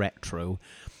retro.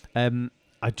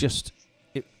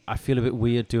 I feel a bit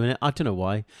weird doing it. I don't know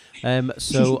why.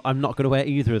 So I'm not going to wear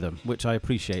either of them, which I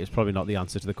appreciate. It's probably not the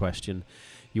answer to the question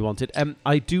you wanted.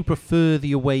 I do prefer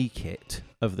the away kit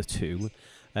of the two.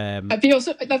 Have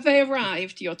they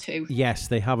arrived, your two? Yes,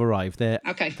 they have arrived.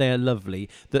 They're lovely.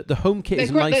 The home kit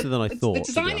is nicer than I thought. The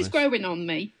design is growing on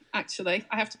me, actually.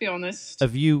 I have to be honest.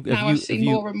 I've seen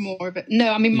more and more of it.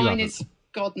 No, mine is,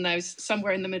 God knows,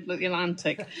 somewhere in the middle of the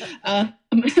Atlantic.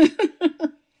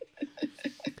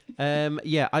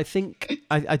 I think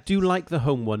I do like the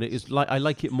home one. It is I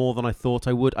like it more than I thought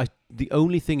I would. The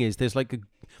only thing is there's like a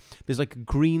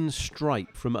green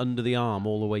stripe from under the arm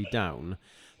all the way down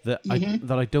that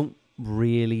I don't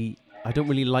really I don't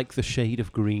really like the shade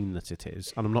of green that it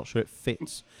is, and I'm not sure it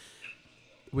fits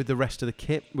with the rest of the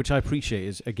kit, which I appreciate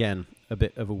is, again, a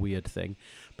bit of a weird thing.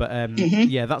 But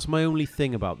yeah, that's my only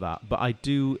thing about that. But I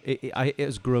do, it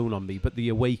has grown on me, but the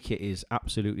away kit is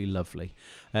absolutely lovely.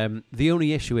 The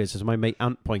only issue is, as my mate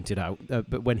Ant pointed out,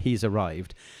 but when he's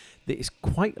arrived, that it's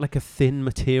quite like a thin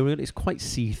material. It's quite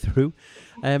see-through.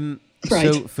 Right.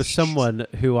 So for someone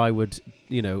who I would,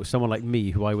 someone like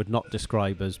me, who I would not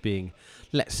describe as being,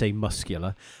 let's say,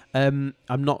 muscular, I'm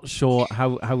not sure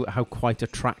how quite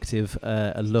attractive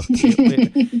a look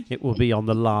it will be on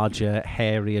the larger,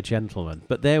 hairier gentleman.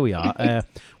 But there we are.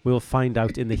 We'll find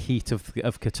out in the heat of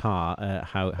Qatar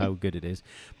how good it is.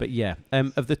 But yeah,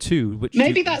 of the two, which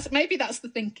maybe that's the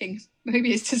thinking.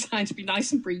 Maybe it's designed to be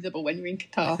nice and breathable when you're in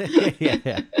Qatar.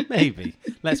 yeah, maybe.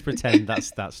 Let's pretend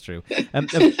that's true.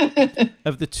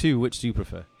 Of the two, which do you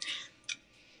prefer?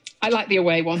 I like the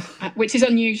away one, which is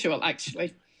unusual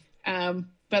actually.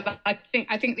 But I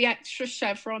think the extra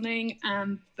chevroning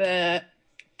and the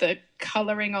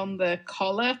colouring on the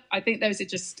collar, I think those are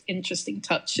just interesting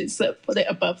touches that put it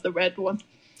above the red one.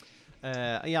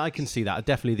 Yeah, I can see that.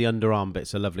 Definitely the underarm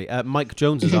bits are lovely. Mike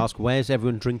Jones has asked, where's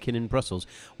everyone drinking in Brussels?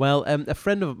 Well, a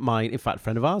friend of mine,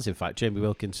 friend of ours, Jamie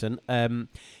Wilkinson,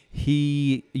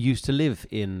 he used to live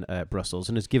in Brussels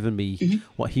and has given me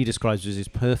what he describes as his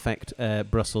perfect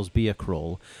Brussels beer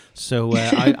crawl. So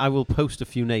I will post a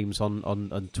few names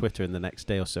on Twitter in the next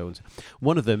day or so.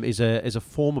 One of them is a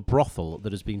former brothel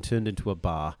that has been turned into a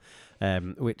bar,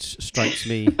 which strikes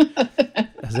me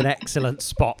as an excellent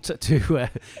spot to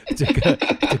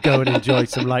go and enjoy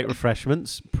some light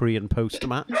refreshments pre and post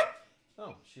match.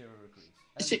 Oh, Shearer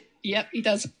agrees. Yep, he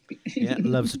does. Yeah,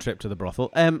 loves a trip to the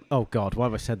brothel. Oh God, why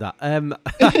have I said that? I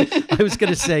was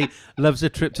going to say loves a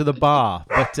trip to the bar,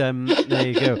 but there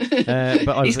you go.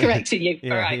 But he's correcting you.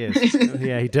 Yeah, all right. He is.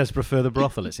 Yeah, he does prefer the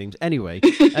brothel, it seems. Anyway,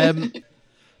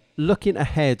 looking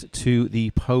ahead to the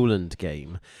Poland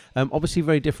game, obviously a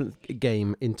very different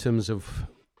game in terms of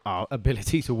our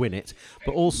ability to win it,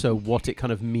 but also what it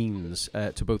kind of means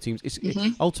to both teams.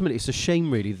 Ultimately, it's a shame,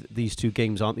 really, that these two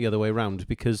games aren't the other way around,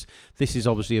 because this is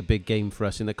obviously a big game for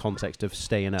us in the context of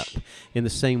staying up. In the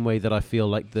same way that I feel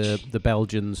like the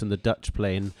Belgians and the Dutch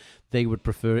playing, they would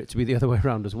prefer it to be the other way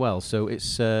around as well. So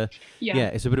it's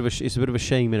it's a bit of a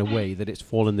shame in a way that it's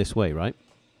fallen this way, right?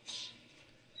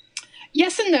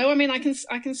 Yes and no. I mean, I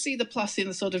can see the plus in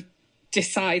the sort of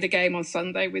decide a game on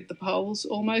Sunday with the Poles,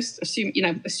 almost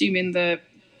assuming their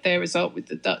result with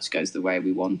the Dutch goes the way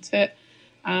we want it.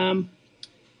 I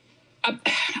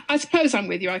suppose I'm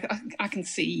with you. I can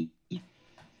see.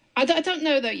 I don't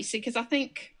know though. You see, because I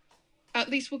think at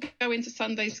least we'll go into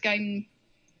Sunday's game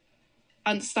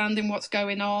understanding what's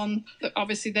going on. That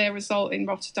obviously their result in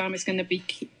Rotterdam is going to be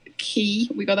key.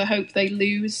 We got to hope they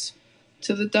lose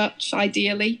to the Dutch,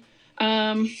 ideally.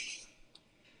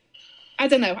 I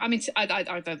don't know. I mean, I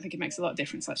don't think it makes a lot of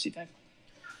difference, actually, Dave.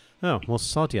 Oh, well,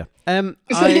 sod ya. Their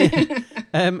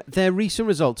recent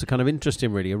results are kind of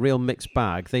interesting, really. A real mixed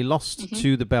bag. They lost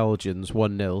to the Belgians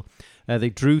 1-0. They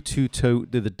drew 2-2 to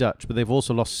the Dutch, but they've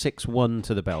also lost 6-1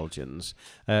 to the Belgians,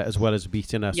 as well as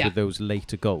beating us with those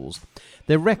later goals.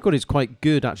 Their record is quite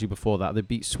good, actually, before that. They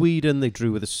beat Sweden, they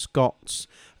drew with the Scots.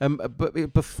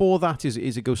 But before that,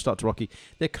 it goes start to rocky.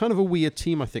 They're kind of a weird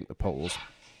team, I think, the Poles,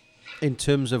 in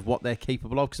terms of what they're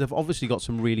capable of, because they've obviously got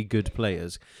some really good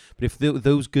players. But if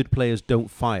those good players don't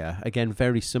fire, again,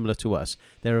 very similar to us,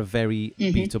 they're a very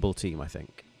beatable team, I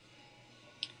think.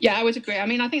 Yeah, I would agree. I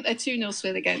mean, I think their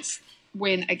 2-0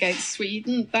 win against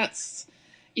Sweden, that's,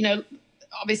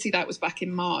 obviously that was back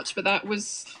in March, but that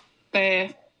was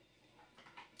their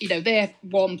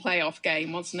one playoff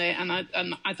game, wasn't it? And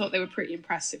I thought they were pretty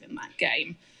impressive in that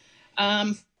game.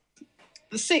 The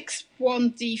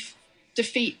 6-1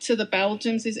 defeat to the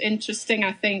Belgians is interesting.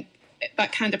 I think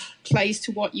that kind of plays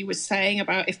to what you were saying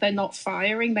about if they're not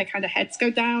firing, their kind of heads go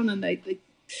down, and they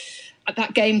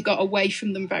that game got away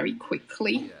from them very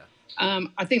quickly. Yeah.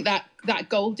 I think that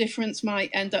goal difference might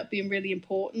end up being really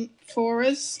important for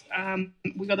us.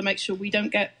 We've got to make sure we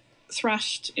don't get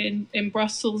thrashed in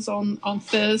Brussels on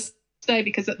Thursday,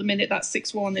 because at the minute that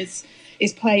 6-1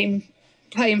 is playing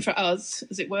for us,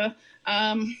 as it were.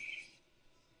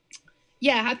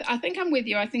 Yeah, I think I'm with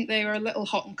you. I think they were a little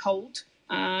hot and cold.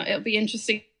 It'll be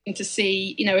interesting to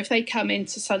see, if they come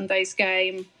into Sunday's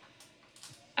game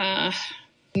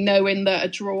knowing that a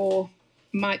draw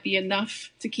might be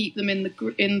enough to keep them in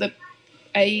the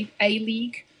A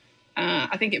League.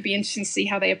 I think it'd be interesting to see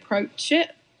how they approach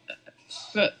it.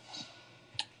 But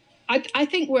I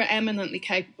think we're eminently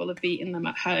capable of beating them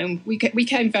at home. We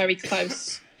came very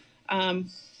close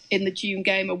in the June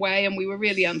game away, and we were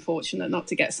really unfortunate not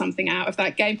to get something out of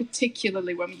that game,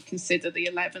 particularly when we consider the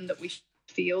 11 that we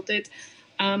fielded.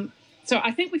 So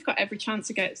I think we've got every chance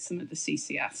to get some of the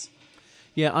CCS.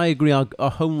 Yeah, I agree. Our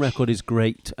home record is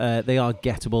great. They are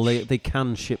gettable. They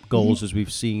can ship goals, as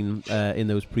we've seen in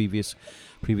those previous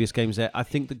games there. I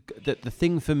think the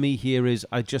thing for me here is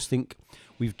I just think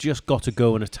we've just got to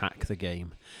go and attack the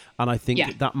game. And I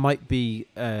think that might be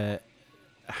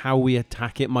how we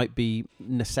attack it might be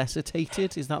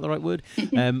necessitated, is that the right word,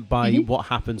 by what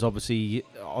happens, obviously,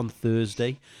 on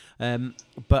Thursday.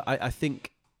 But I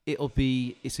think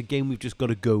it's a game we've just got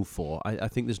to go for. I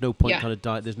think there's no point kind of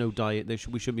diet. There's no diet.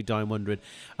 We shouldn't be dying wondering.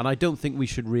 And I don't think we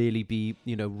should really be,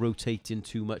 rotating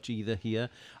too much either here.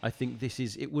 I think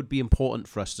it would be important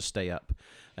for us to stay up,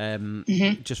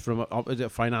 just from a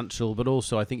financial, but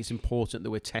also I think it's important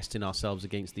that we're testing ourselves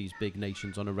against these big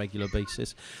nations on a regular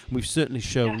basis. And we've certainly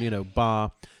shown,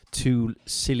 bar 2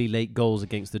 silly late goals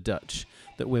against the Dutch,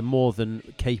 that we're more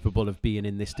than capable of being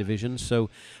in this division. So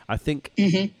I think...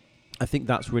 I think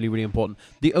that's really, really important.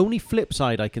 The only flip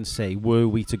side I can say, were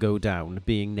we to go down,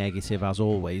 being negative as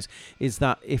always, is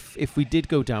that if we did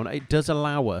go down, it does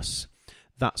allow us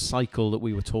that cycle that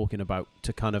we were talking about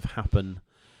to kind of happen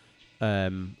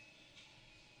in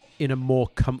a more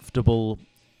comfortable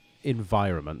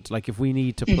environment. Like if we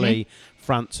need to play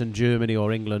France and Germany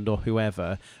or England or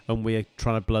whoever, and we're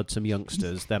trying to blood some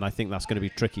youngsters, then I think that's going to be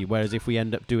tricky. Whereas if we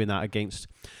end up doing that against...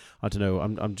 I don't know,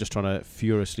 I'm just trying to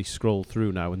furiously scroll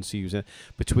through now and see who's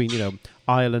between,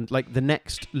 Ireland, like the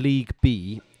next League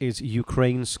B is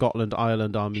Ukraine, Scotland,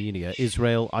 Ireland, Armenia,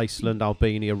 Israel, Iceland,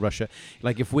 Albania, Russia.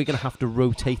 Like if we're going to have to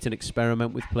rotate and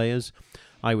experiment with players,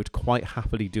 I would quite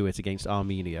happily do it against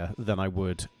Armenia than I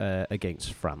would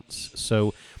against France.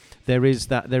 So there is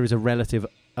a relative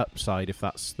upside, if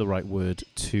that's the right word,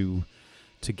 to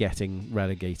getting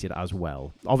relegated as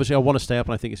well. Obviously, I want to stay up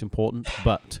and I think it's important,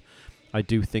 but... I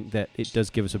do think that it does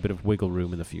give us a bit of wiggle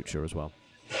room in the future as well.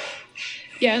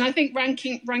 Yeah, and I think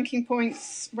ranking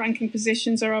points, ranking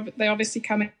positions they obviously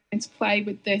come into play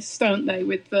with this, don't they?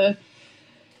 With the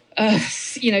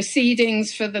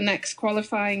seedings for the next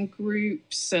qualifying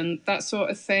groups and that sort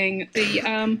of thing.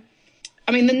 The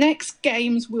next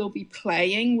games we'll be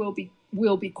playing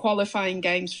will be qualifying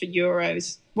games for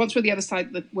Euros. Once we're the other side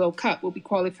of the World Cup, we'll be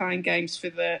qualifying games for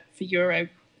Euro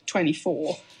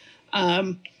 24.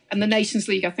 And the Nations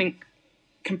League, I think,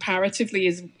 comparatively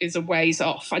is a ways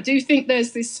off. I do think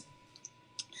there's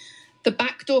the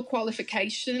backdoor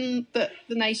qualification that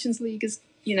the Nations League has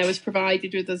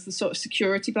provided with as the sort of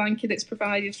security blanket it's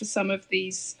provided for some of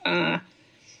these,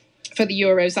 for the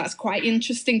Euros. That's quite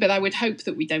interesting, but I would hope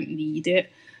that we don't need it.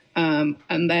 And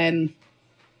then,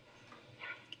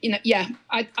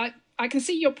 I can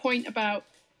see your point about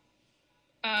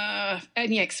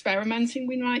any experimenting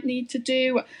we might need to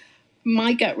do.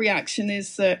 My gut reaction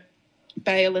is that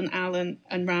Bale and Allen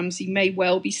and Ramsey may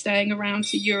well be staying around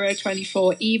to Euro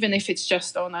 24, even if it's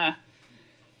just on a,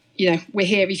 we're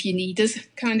here if you need us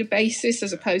kind of basis,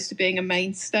 as opposed to being a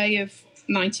mainstay of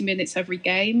 90 minutes every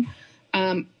game.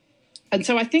 And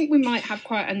so I think we might have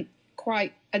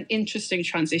quite an interesting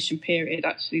transition period,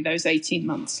 actually, those 18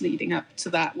 months leading up to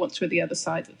that, once we're the other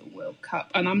side of the World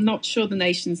Cup. And I'm not sure the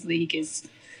Nations League is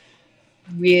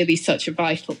really such a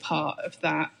vital part of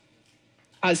that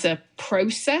as a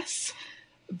process,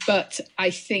 but I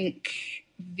think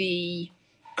the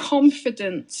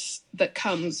confidence that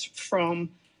comes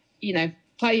from,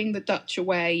 playing the Dutch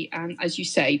away and, as you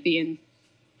say, being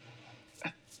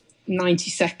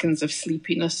 90 seconds of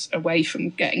sleepiness away from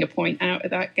getting a point out of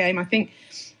that game, I think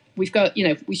we've got,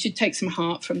 we should take some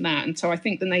heart from that. And so I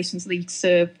think the Nations League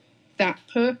served that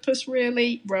purpose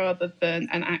really, rather than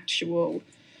an actual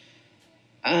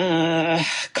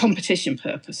competition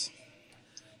purpose.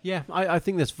 Yeah, I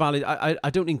think that's valid. I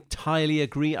don't entirely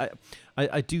agree.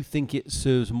 I do think it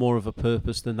serves more of a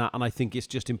purpose than that, and I think it's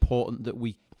just important that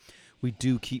we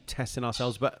do keep testing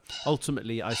ourselves. But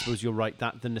ultimately, I suppose you're right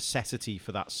that the necessity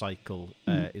for that cycle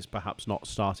is perhaps not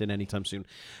starting anytime soon.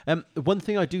 One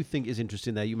thing I do think is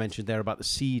interesting there, you mentioned there about the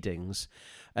seedings.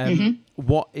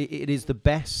 What it is the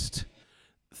best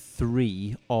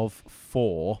 3 of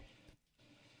 4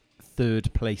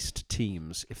 third-placed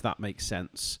teams, if that makes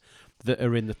sense, that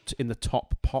are in the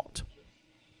top pot.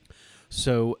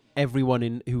 So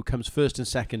everyone who comes first and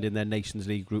second in their Nations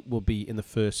League group will be in the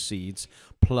first seeds,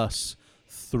 plus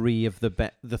 3 of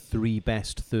the 3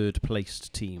 best third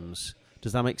placed teams.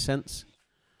 Does that make sense?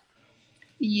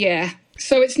 Yeah.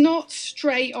 So it's not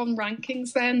straight on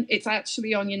rankings then, it's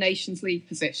actually on your Nations League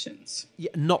positions.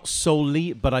 Yeah, not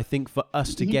solely, but I think for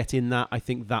us to get in that, I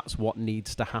think that's what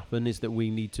needs to happen, is that we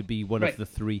need to be one of the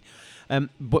three,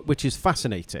 but which is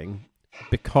fascinating,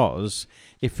 because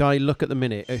if I look at the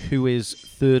minute at who is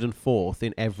third and fourth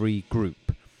in every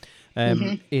group,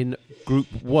 in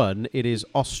Group 1, it is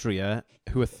Austria,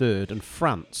 who are third, and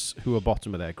France, who are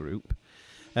bottom of their group.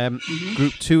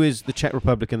 Group 2 is the Czech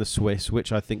Republic and the Swiss,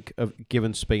 which I think,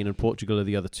 given Spain and Portugal are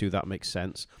the other two, that makes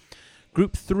sense.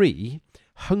 Group 3,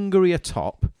 Hungary are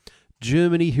top,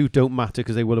 Germany, who don't matter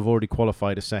because they will have already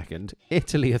qualified a second,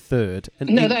 Italy a third.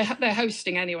 And no, they're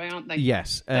hosting anyway, aren't they?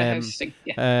 Yes. They're hosting,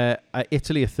 yeah.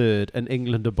 Italy a third, and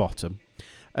England a bottom.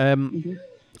 And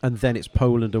then it's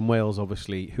Poland and Wales,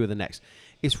 obviously, who are the next.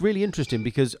 It's really interesting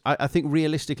because I think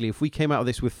realistically, if we came out of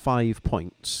this with 5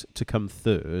 points to come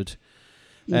third,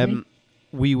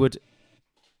 we would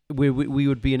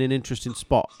be in an interesting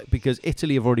spot, because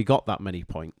Italy have already got that many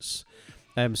points.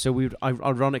 So we would,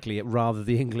 ironically, rather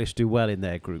the English do well in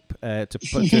their group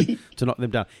to knock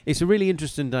them down. It's a really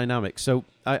interesting dynamic. So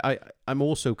I'm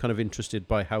also kind of interested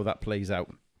by how that plays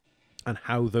out, and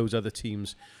how those other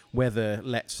teams, whether,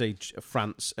 let's say,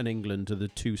 France and England are the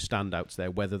two standouts there,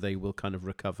 whether they will kind of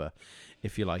recover,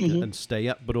 if you like, and stay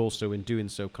up, but also in doing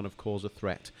so kind of cause a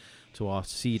threat to our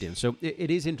seeding. So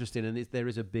it is interesting, and there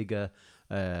is a bigger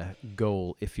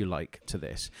goal, if you like, to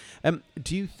this.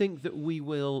 Do you think that we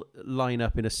will line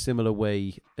up in a similar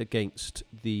way against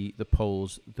the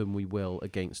Poles than we will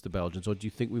against the Belgians, or do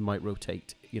you think we might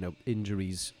rotate,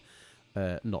 injuries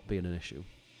not being an issue?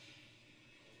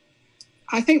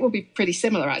 I think we'll be pretty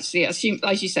similar, actually. As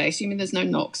you say, assuming there's no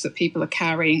knocks that people are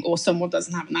carrying, or someone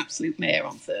doesn't have an absolute mare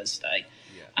on Thursday.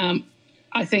 Yeah.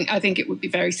 I think it would be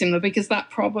very similar, because that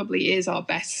probably is our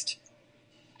best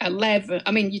 11.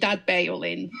 I mean, you'd add Bale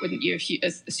in, wouldn't you?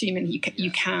 Assuming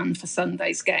you can for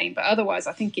Sunday's game, but otherwise,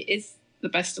 I think it is the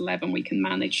best 11 we can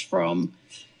manage from,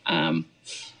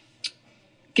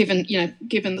 given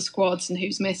the squads and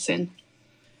who's missing.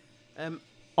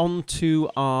 On to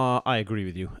our... I agree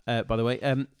with you, by the way.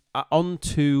 On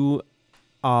to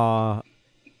our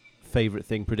favourite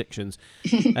thing, predictions.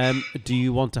 Do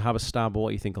you want to have a stab at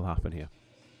what you think will happen here?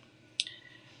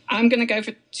 I'm going to go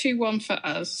for 2-1 for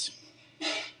us.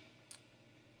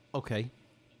 Okay.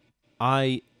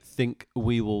 I think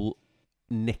we will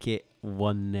nick it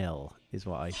 1-0, is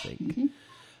what I think.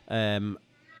 A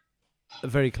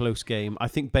very close game. I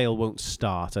think Bale won't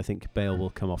start. I think Bale will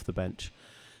come off the bench.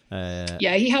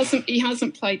 He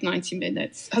hasn't played 90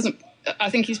 minutes. He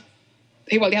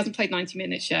hasn't played 90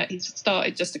 minutes yet. He's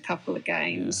started just a couple of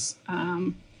games. Yeah.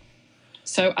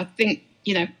 So I think,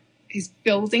 he's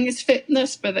building his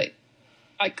fitness, but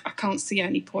I can't see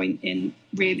any point in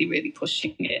really, really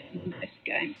pushing it in this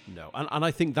game. No, and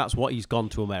I think that's what he's gone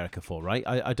to America for, right?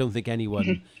 I don't think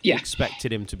anyone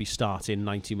expected him to be starting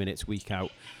 90 minutes week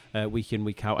in,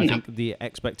 week out. I think the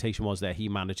expectation was that he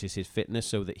manages his fitness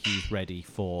so that he's ready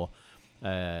for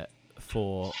November.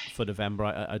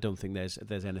 I don't think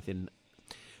there's anything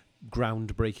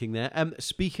groundbreaking there.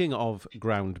 Speaking of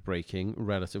groundbreaking,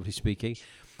 relatively speaking,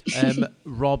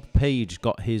 Rob Page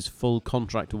got his full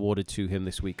contract awarded to him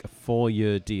this week, a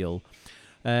 4-year deal.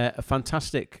 A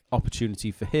fantastic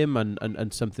opportunity for him,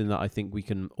 and something that I think we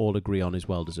can all agree on is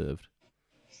well deserved.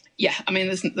 Yeah, I mean,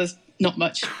 there's not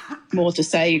much more to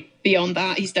say beyond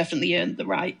that. He's definitely earned the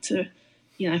right to,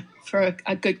 for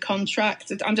a good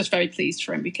contract. I'm just very pleased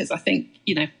for him, because I think,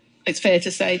 it's fair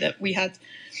to say that we had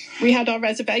our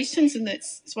reservations, and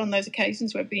it's one of those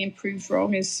occasions where being proved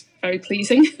wrong is very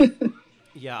pleasing.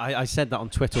 Yeah, I said that on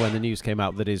Twitter when the news came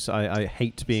out. That is, I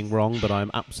hate being wrong, but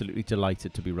I'm absolutely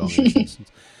delighted to be wrong in this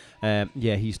instance.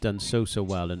 He's done so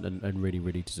well, and really,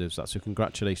 really deserves that. So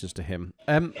congratulations to him.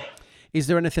 Is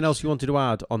there anything else you wanted to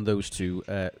add on those two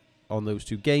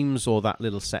games, or that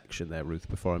little section there, Ruth,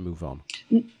 before I move on?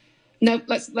 No,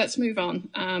 let's move on.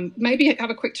 Maybe have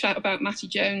a quick chat about Matty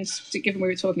Jones, given we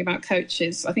were talking about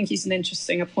coaches. I think he's an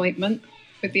interesting appointment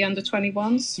with the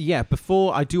under-21s. Yeah,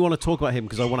 before I do want to talk about him,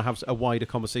 because I want to have a wider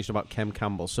conversation about Kem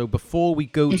Campbell. So before we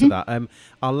go to that,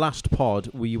 our last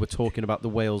pod, we were talking about the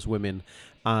Wales women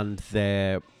and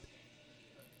their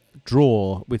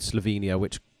draw with Slovenia,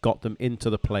 which got them into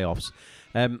the playoffs.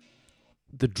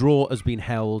 The draw has been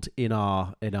held in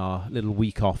our little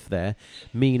week off there,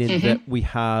 meaning that we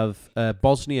have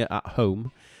Bosnia at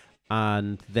home,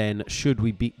 and then should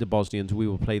we beat the Bosnians, we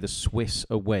will play the Swiss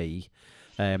away.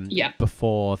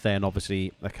 Before then,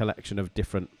 obviously, a collection of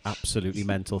different absolutely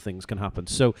mental things can happen.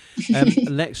 So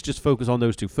let's just focus on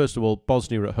those two. First of all,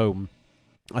 Bosnia at home,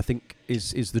 I think,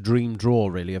 is the dream draw,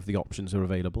 really, of the options that are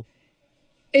available.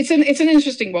 It's an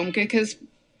interesting one because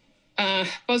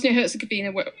Bosnia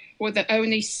Herzegovina were the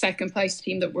only second place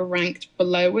team that were ranked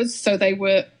below us. So they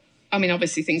were, I mean,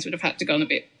 obviously things would have had to gone a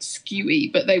bit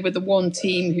skewy, but they were the one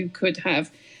team who could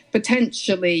have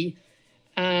potentially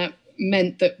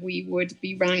meant that we would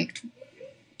be ranked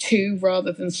 2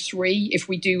 rather than 3 if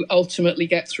we do ultimately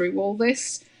get through all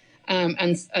this, and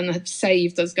have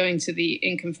saved us going to the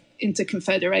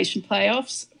interconfederation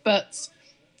playoffs. But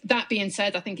that being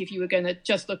said, I think if you were going to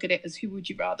just look at it as who would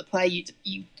you rather play,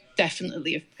 you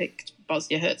definitely have picked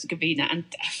Bosnia-Herzegovina and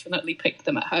definitely picked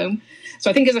them at home. So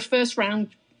I think as a first round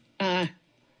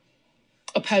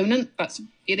opponent,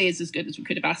 it is as good as we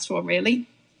could have asked for, really.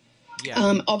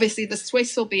 Yeah. Obviously, the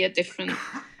Swiss will be a different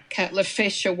kettle of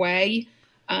fish away.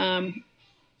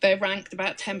 They're ranked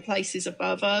about 10 places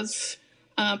above us.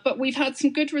 But we've had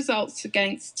some good results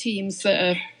against teams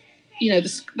that are,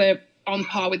 they're on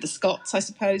par with the Scots, I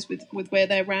suppose, with where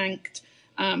they're ranked.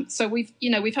 So we've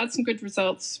had some good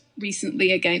results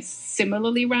recently against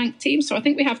similarly ranked teams. So I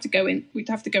think we'd have to go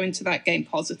into that game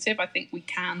positive. I think we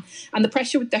can. And the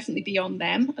pressure would definitely be on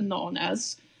them and not on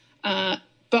us.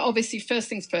 But obviously, first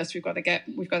things first, we've got to get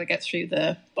through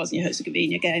the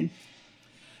Bosnia-Herzegovina game.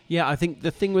 Yeah, I think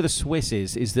the thing with the Swiss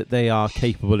is that they are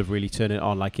capable of really turning it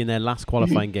on. Like in their last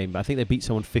qualifying game, I think they beat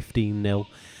someone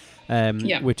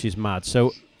 15-0, which is mad.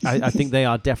 So I think they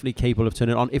are definitely capable of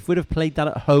turning it on. If we'd have played that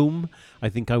at home, I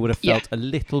think I would have felt a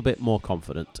little bit more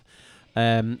confident.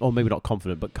 Or maybe not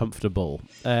confident, but comfortable.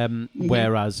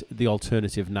 Whereas the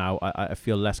alternative now, I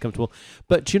feel less comfortable.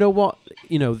 But do you know what?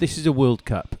 This is a World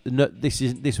Cup. No,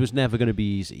 this was never going to be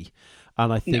easy.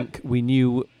 And I think we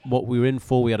knew what we were in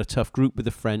for. We had a tough group with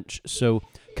the French. So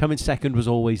coming second was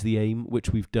always the aim,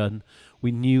 which we've done.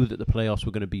 We knew that the playoffs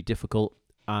were going to be difficult.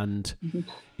 And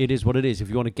it is what it is. If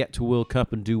you want to get to a World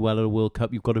Cup and do well at a World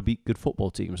Cup, you've got to beat good football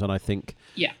teams. And I think,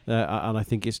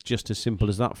 it's just as simple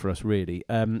as that for us, really.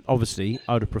 Obviously,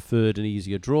 I would have preferred an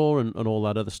easier draw and all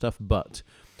that other stuff. But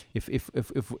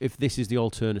if this is the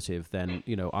alternative, then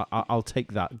I'll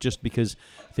take that, just because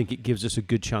I think it gives us a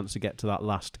good chance to get to that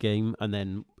last game, and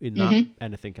then in that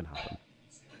anything can happen.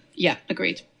 Yeah,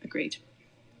 agreed.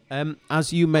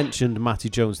 As you mentioned Matty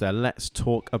Jones there, let's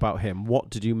talk about him. What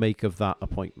did you make of that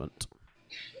appointment?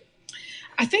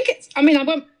 I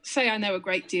won't say I know a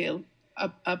great deal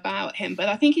about him, but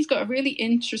I think he's got a really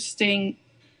interesting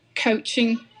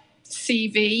coaching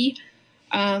CV,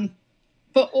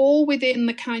 but all within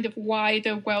the kind of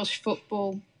wider Welsh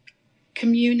football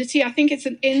community. I think it's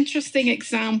an interesting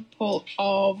example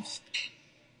of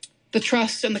the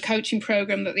trust and the coaching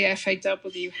program that the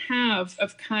FAW have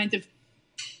of kind of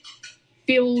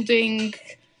building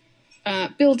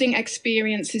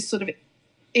experiences sort of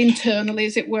internally,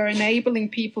 as it were, enabling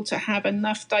people to have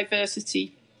enough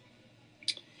diversity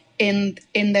in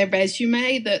their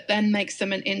resume that then makes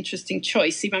them an interesting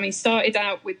choice. Started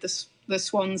out with the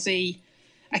Swansea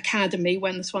Academy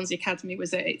when the Swansea Academy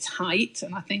was at its height,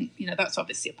 and I think that's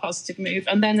obviously a positive move.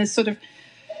 And then there's sort of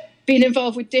been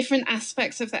involved with different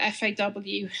aspects of the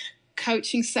FAW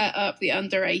coaching setup, the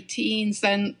under-18s,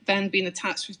 then being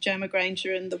attached with Gemma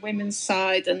Granger and the women's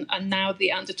side, and now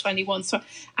the under-21. So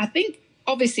I think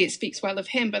obviously it speaks well of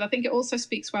him, but I think it also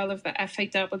speaks well of the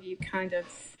FAW kind of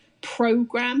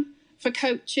program for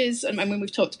coaches. And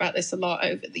we've talked about this a lot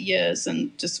over the years,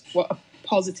 and just what a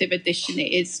positive addition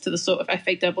it is to the sort of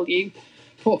FAW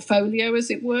portfolio,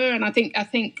 as it were. And I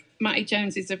think Matty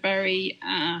Jones is a very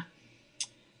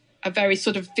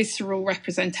sort of visceral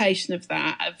representation of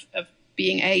that, of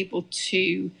being able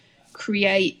to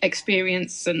create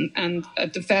experience and a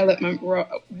development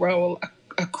role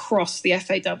across the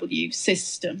FAW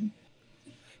system.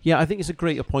 Yeah, I think it's a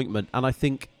great appointment, and I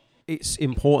think it's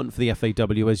important for the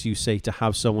FAW, as you say, to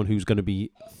have someone who's going to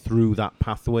be through that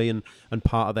pathway and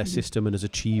part of their system and has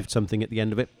achieved something at the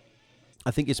end of it.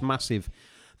 I think it's massive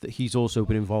that he's also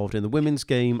been involved in the women's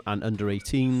game and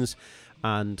under-18s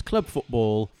and club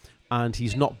football, and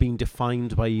he's not been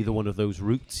defined by either one of those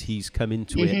routes. He's come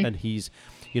into it, and he's,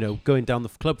 going down the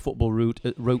club football route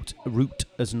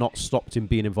has not stopped him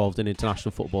being involved in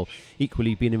international football.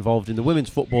 Equally, being involved in the women's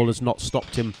football has not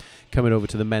stopped him coming over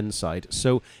to the men's side.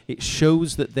 So it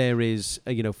shows that there is,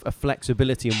 a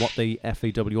flexibility in what the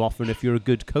FAW offer, and if you're a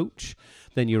good coach,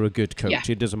 then you're a good coach. Yeah.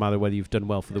 It doesn't matter whether you've done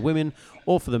well for the women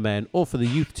or for the men or for the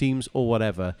youth teams or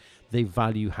whatever. They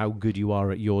value how good you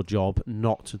are at your job,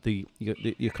 not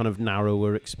your kind of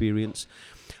narrower experience.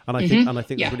 And I think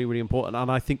that's really, really important. And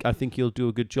I think he'll do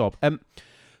a good job.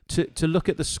 To look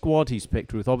at the squad he's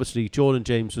picked, Ruth, obviously Jordan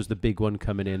James was the big one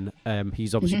coming in.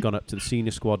 He's obviously gone up to the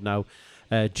senior squad now.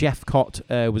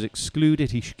 Jephcott was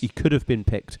excluded. He could have been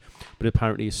picked, but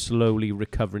apparently is slowly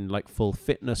recovering like full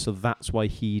fitness, so that's why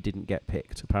he didn't get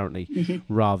picked, apparently,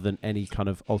 rather than any kind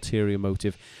of ulterior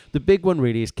motive. The big one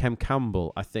really is Kem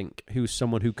Campbell, I think, who's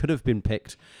someone who could have been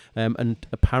picked and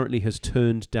apparently has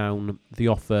turned down the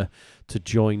offer to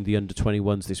join the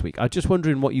under-21s this week. I'm just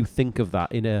wondering what you think of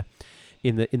that in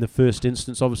the first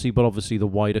instance, obviously, but obviously the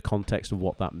wider context of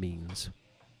what that means.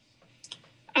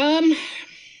 I'm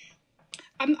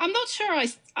not sure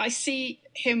I see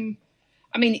him.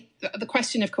 I mean, the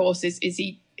question, of course, is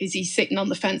he sitting on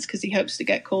the fence because he hopes to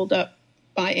get called up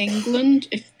by England?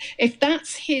 If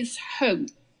that's his hope,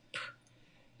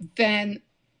 then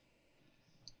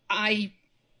I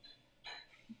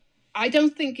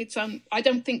don't think I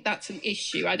don't think that's an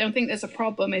issue. I don't think there's a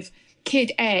problem if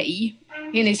Kid A,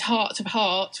 in his heart of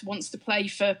heart, wants to play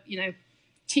for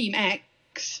Team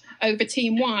X over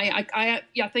Team Y. I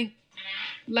think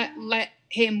let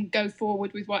him go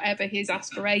forward with whatever his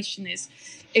aspiration is.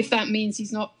 If that means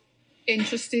he's not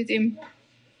interested in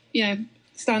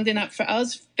standing up for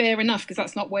us, fair enough, because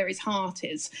that's not where his heart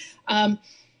is.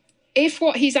 If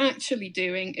what he's actually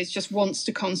doing is just wants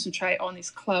to concentrate on his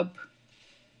club,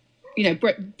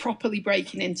 properly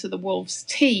breaking into the Wolves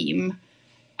team,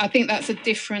 I think that's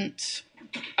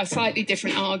a slightly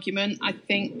different argument. I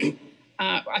think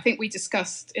we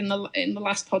discussed in the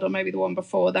last pod, or maybe the one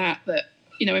before that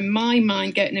in my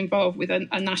mind, getting involved with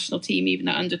a national team, even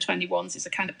at under 21s, is a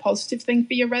kind of positive thing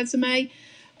for your resume.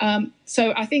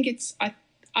 So I think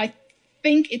I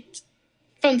think it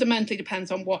fundamentally depends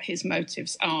on what his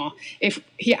motives are. If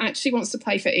he actually wants to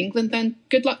play for England, then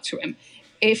good luck to him.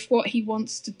 If what he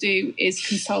wants to do is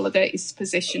consolidate his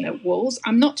position at Wolves,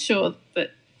 I'm not sure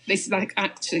that this is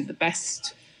actually the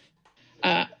best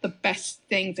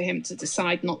thing for him to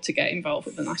decide not to get involved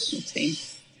with the national team.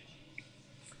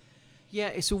 Yeah,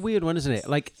 it's a weird one, isn't it?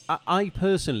 Like, I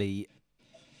personally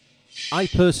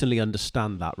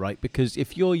understand that, right? Because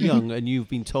if you're young and you've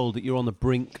been told that you're on the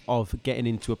brink of getting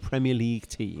into a Premier League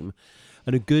team,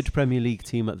 and a good Premier League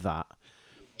team at that,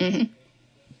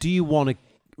 do you want to,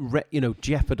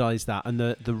 jeopardize that and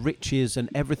the riches and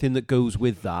everything that goes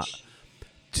with that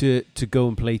to go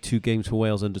and play 2 games for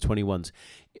Wales under 21s?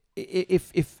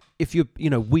 If you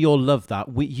we all love that.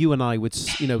 You and I would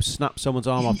snap someone's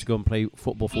arm off to go and play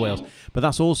football for Wales, but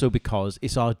that's also because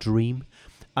it's our dream,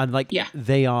 and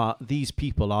these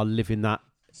people are living that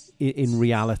in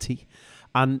reality,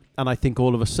 and I think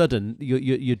all of a sudden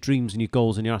your dreams and your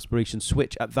goals and your aspirations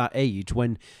switch at that age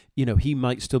when he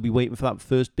might still be waiting for that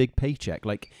first big paycheck.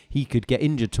 Like, he could get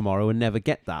injured tomorrow and never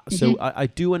get that. So I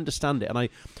do understand it, and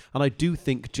I do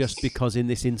think just because in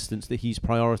this instance that he's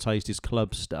prioritised his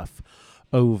club stuff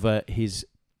over his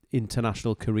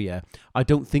international career, I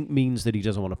don't think means that he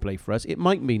doesn't want to play for us. It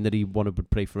might mean that he wanted to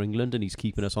play for England and he's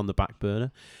keeping us on the back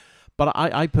burner. But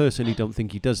I personally don't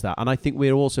think he does that. And I think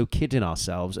we're also kidding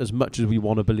ourselves, as much as we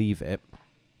want to believe it,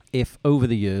 if over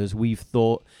the years we've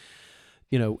thought,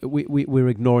 we're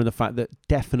ignoring the fact that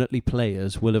definitely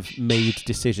players will have made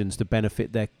decisions to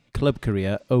benefit their club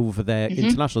career over their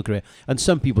international career. And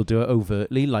some people do it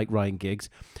overtly, like Ryan Giggs,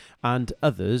 and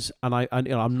others, and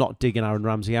I'm not digging Aaron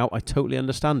Ramsey out. I totally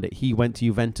understand it. He went to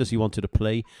Juventus. He wanted to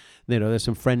play. There's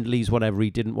some friendlies, whatever.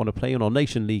 He didn't want to play. And on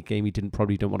Nation League game, he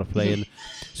probably don't want to play. And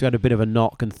so he had a bit of a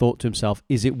knock and thought to himself,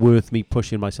 is it worth me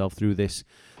pushing myself through this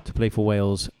to play for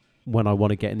Wales when I want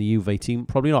to get in the Juve team?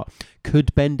 Probably not.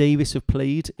 Could Ben Davies have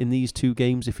played in these 2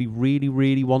 games if he really,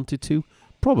 really wanted to?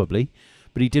 Probably.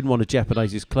 But he didn't want to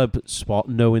jeopardise his club spot,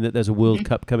 knowing that there's a World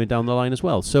Cup coming down the line as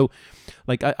well. So,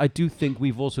 I do think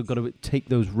we've also got to take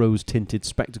those rose-tinted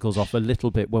spectacles off a little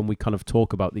bit when we kind of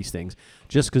talk about these things.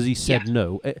 Just because he said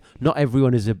no, not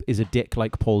everyone is a dick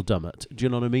like Paul Dummett. Do you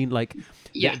know what I mean?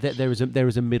 There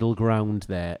is a middle ground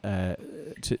there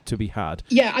to be had.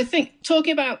 Yeah, I think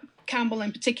talking about Campbell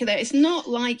in particular, it's not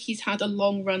like he's had a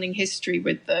long-running history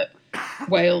with the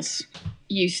Wales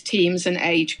youth teams and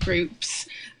age groups,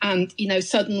 and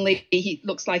suddenly he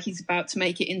looks like he's about to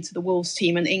make it into the Wolves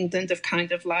team, and England have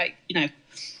kind of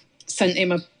sent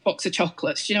him a box of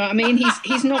chocolates. Do you know what I mean?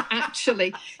 He's not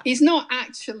actually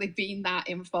been that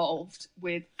involved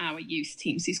with our youth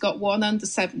teams. He's got 1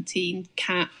 under-17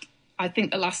 cap. I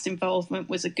think the last involvement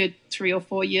was a good 3 or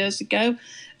 4 years ago.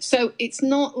 So it's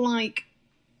not like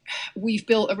we've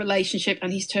built a relationship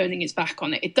and he's turning his back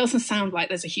on it. It doesn't sound like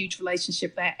there's a huge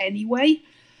relationship there anyway.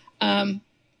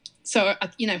 So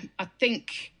I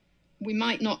think we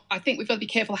might not. I think we've got to be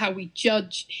careful how we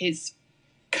judge his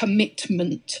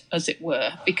commitment, as it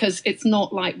were, because it's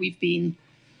not like we've been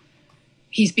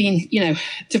he's been,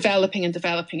 developing and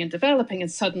developing and developing,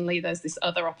 and suddenly there's this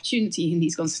other opportunity and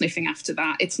he's gone sniffing after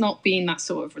that. It's not been that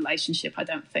sort of relationship, I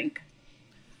don't think.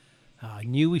 Oh, I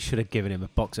knew we should have given him a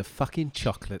box of fucking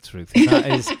chocolates, Ruth.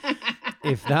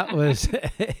 If that was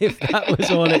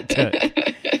all it took.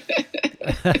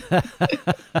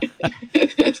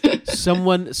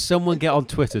 Someone get on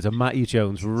Twitter to Matthew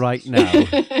Jones right now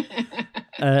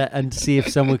and see if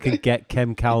someone can get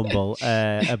Kem Campbell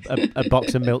a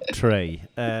box of milk tray.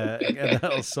 And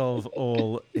that'll solve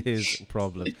all his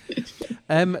problems.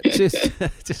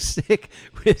 To stick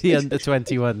with the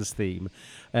under-21s theme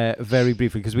very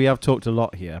briefly, because we have talked a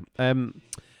lot here.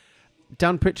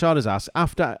 Dan Pritchard has asked,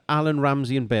 after Allen,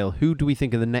 Ramsey and Bale, who do we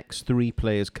think are the next three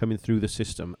players coming through the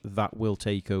system that will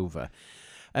take over?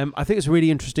 I think it's a really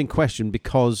interesting question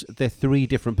because they're three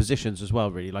different positions as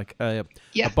well, really. Like a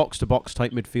box-to-box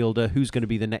type midfielder, who's going to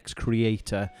be the next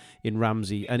creator in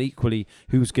Ramsey, and equally,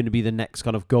 who's going to be the next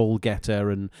kind of goal-getter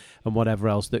and whatever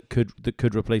else that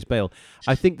could replace Bale.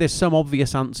 I think there's some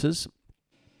obvious answers.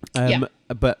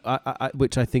 But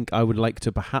which I think I would like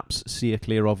to perhaps see a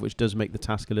clear of, which does make the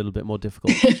task a little bit more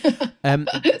difficult.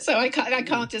 So I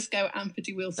can't just go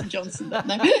Ampadu, Wilson, Johnson. No.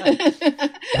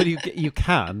 But you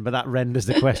can, but that renders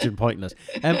the question pointless.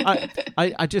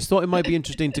 I just thought it might be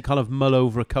interesting to kind of mull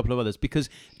over a couple of others, because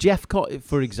Jephcott,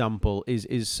 for example,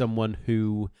 is someone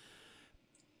who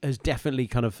has definitely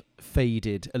kind of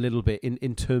faded a little bit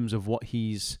in terms of what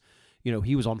he's,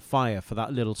 he was on fire for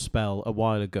that little spell a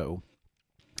while ago.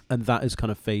 And that has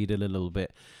kind of faded a little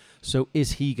bit. So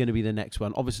is he going to be the next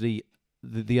one? Obviously,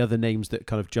 the other names that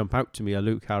kind of jump out to me are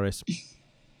Luke Harris.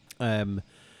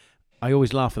 I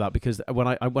always laugh at that because when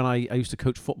I used to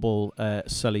coach football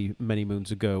Sully many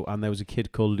moons ago, and there was a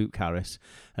kid called Luke Harris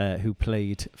who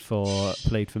played for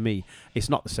me. It's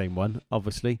not the same one,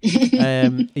 obviously.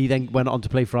 He then went on to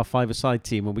play for our five-a-side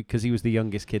team, and because he was the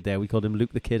youngest kid there, we called him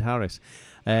Luke the Kid Harris.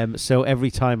 So every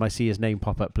time I see his name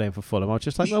pop up playing for Fulham, I was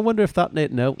just like, I wonder if that...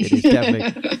 No, it is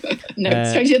definitely... No,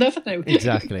 strange enough, no.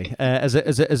 Exactly. As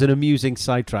an amusing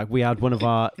sidetrack, we had one of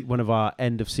our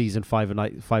end of season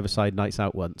five-a-side nights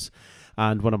out once,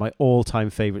 and one of my all-time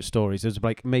favourite stories. There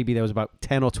was about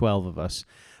 10 or 12 of us,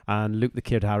 and Luke the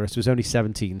Kid Harris was only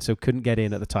 17, so couldn't get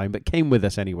in at the time, but came with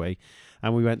us anyway.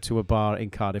 And we went to a bar in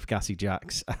Cardiff, Gassy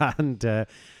Jack's, and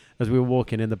as we were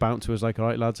walking in, the bouncer was like, "All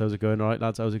right, lads, how's it going? All right,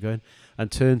 lads, how's it going?"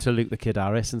 And turned to Luke the Kid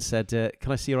Harris and said,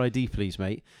 "Can I see your ID, please,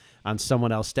 mate?" And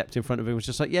someone else stepped in front of him and was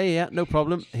just like, yeah, no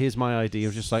problem. Here's my ID. I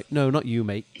was just like, no, not you,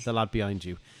 mate. The lad behind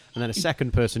you. And then a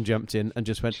second person jumped in and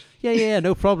just went, yeah,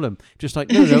 no problem. Just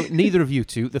like, no, neither of you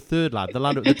two. The third lad,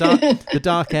 the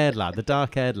dark-haired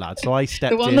lad. So I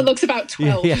stepped in. The one that looks about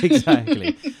 12. Yeah,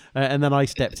 exactly. And then I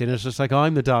stepped in and was just like,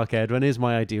 I'm the dark-haired one. Here's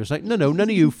my ID. I was like, no, none of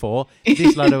you four.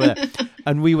 This lad over there.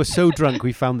 And we were so drunk,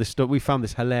 we found this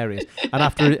hilarious. And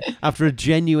after a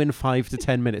genuine 5 to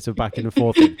 10 minutes of back and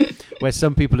forth, where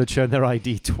some people had shown their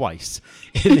ID twice,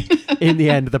 in the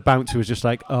end, the bouncer was just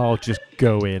like, "Oh, just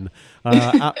go in."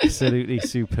 Absolutely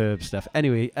superb stuff.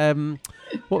 Anyway,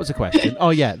 what was the question?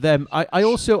 Oh yeah, I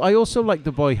also like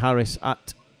the boy Harris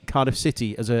at Cardiff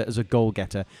City as a goal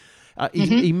getter.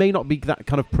 He may not be that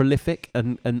kind of prolific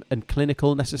and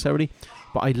clinical necessarily,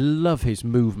 but I love his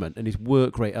movement and his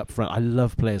work rate up front. I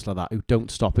love players like that who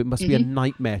don't stop. It must be a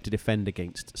nightmare to defend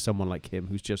against someone like him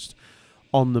who's just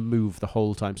on the move the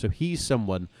whole time. So he's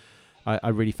someone I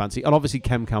really fancy. And obviously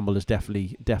Kem Campbell has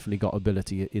definitely got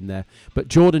ability in there. But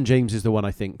Jordan James is the one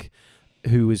I think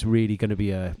who is really going to be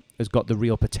has got the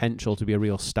real potential to be a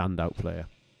real standout player.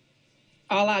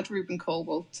 I'll add Ruben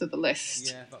Caldwell to the list.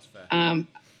 Yeah, that's fair.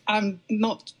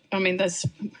 There's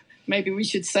maybe we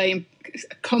should say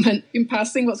comment in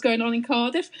passing what's going on in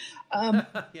Cardiff.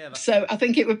 So I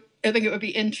think it would be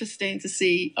interesting to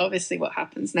see obviously what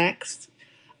happens next.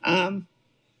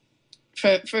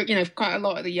 For quite a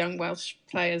lot of the young Welsh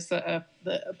players that are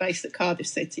based at Cardiff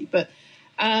City, but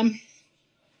I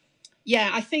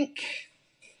think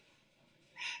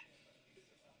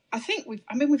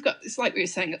we've got, it's like we were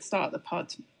saying at the start of the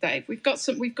pod, Dave. We've got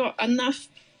enough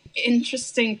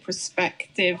interesting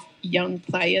prospective young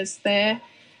players there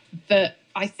that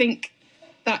I think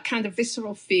that kind of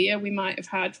visceral fear we might have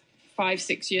had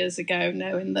 5-6 years ago,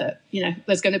 knowing that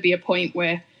there's going to be a point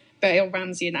where Bale,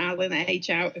 Ramsey and Allen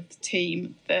age out of the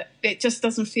team, that it just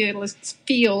doesn't feel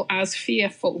as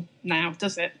fearful now,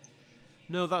 does it?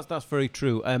 No, that's very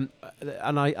true. And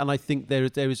I think there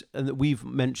is, and we've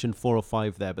mentioned 4 or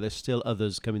 5 there, but there's still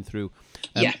others coming through.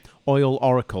 Oil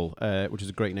Oracle, which is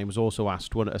a great name, was also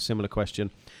asked a similar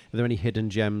question. Are there any hidden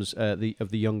gems of the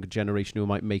younger generation who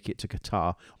might make it to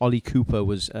Qatar? Ollie Cooper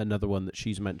was another one that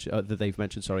she's mentioned, that they've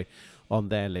mentioned, on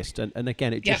their list. And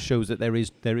again, it just shows that there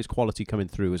is quality coming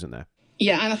through, isn't there?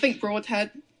 Yeah, and I think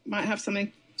Broadhead might have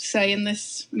something to say in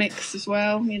this mix as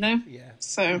well, Yeah.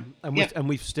 So, and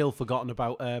we've still forgotten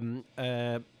about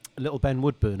little Ben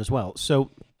Woodburn as well. So,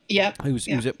 who's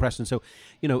at Preston. So,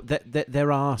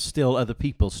 there are still other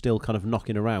people still kind of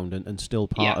knocking around and still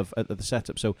part of the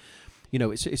setup. So,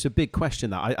 it's a big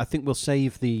question that I think we'll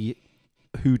save the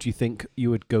who do you think you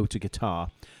would go to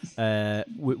Qatar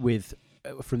with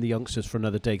from the youngsters for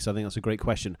another day, because I think that's a great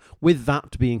question. With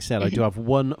that being said, I do have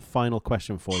one final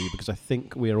question for you, because I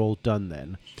think we are all done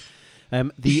then.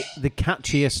 The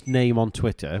catchiest name on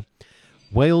Twitter,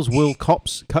 Wales World Cup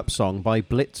song by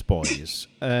Blitz Boys,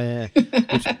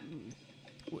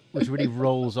 which really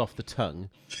rolls off the tongue.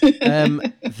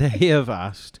 They have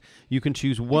asked, you can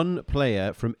choose one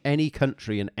player from any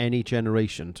country and any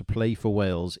generation to play for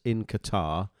Wales in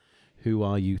Qatar. Who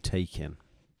are you taking?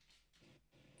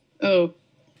 Oh,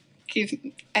 give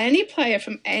any player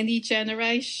from any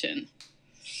generation.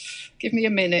 Give me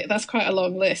a minute. That's quite a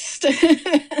long list. It is.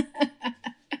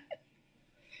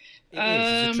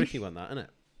 It's a tricky one, that, isn't it?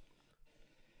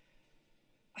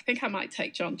 I think I might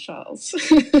take John Charles.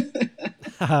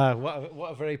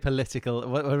 What a very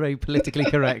politically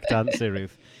correct answer,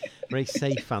 Ruth. Very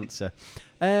safe answer.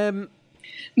 Maybe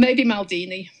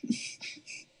Maldini.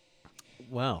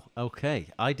 Well, okay.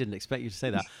 I didn't expect you to say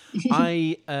that.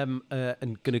 I am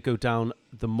going to go down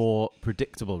the more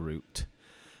predictable route.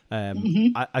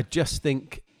 I just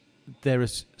think there are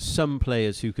some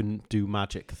players who can do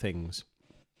magic things.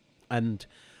 And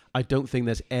I don't think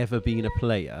there's ever been a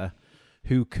player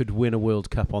who could win a World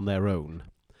Cup on their own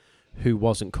who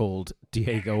wasn't called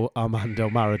Diego Armando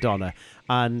Maradona.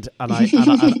 And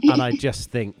I just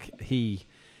think he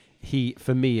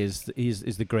for me is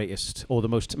the greatest, or the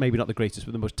most, maybe not the greatest,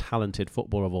 but the most talented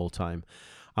footballer of all time.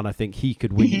 And I think he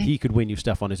could win. He could win you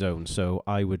stuff on his own. So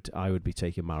I would be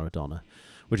taking Maradona,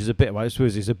 which is a bit. I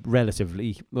suppose is a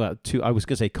relatively I was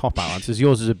going to say cop out answers.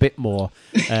 Yours is a bit more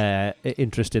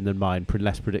interesting than mine,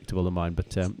 less predictable than mine.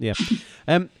 But yeah,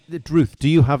 Ruth, do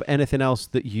you have anything else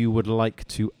that you would like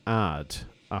to add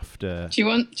after? Do you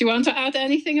want to add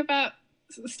anything about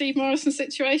the Steve Morison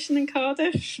situation in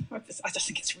Cardiff? I just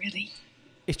think it's really.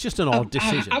 It's just an odd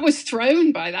decision. I was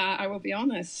thrown by that, I will be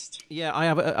honest. Yeah, I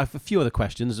have a few other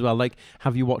questions as well. Like,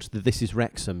 have you watched the This Is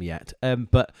Wrexham yet?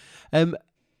 But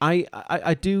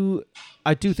I do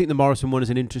think the Morison one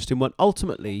is an interesting one.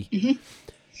 Ultimately,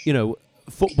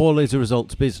 football is a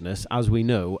results business, as we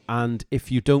know, and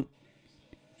if you don't,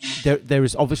 there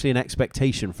is obviously an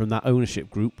expectation from that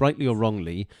ownership group, rightly or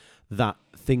wrongly, that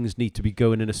things need to be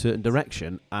going in a certain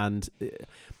direction, and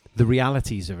the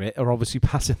realities of it are obviously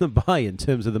passing them by in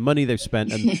terms of the money they've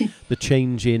spent and the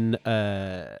change in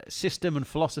system and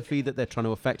philosophy that they're trying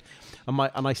to affect. And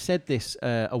I said this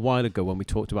a while ago when we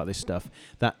talked about this stuff,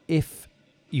 that if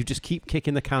you just keep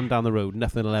kicking the can down the road,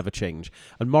 nothing will ever change.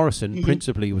 And Morison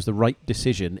principally was the right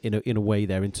decision in a way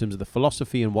there in terms of the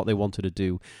philosophy and what they wanted to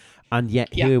do. And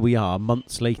yet here we are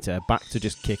months later, back to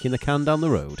just kicking the can down the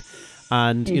road.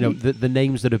 And, the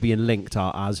names that are being linked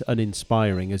are as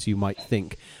uninspiring as you might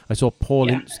think. I saw Paul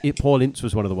Ince. Paul Ince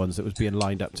was one of the ones that was being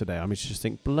lined up today. I mean, just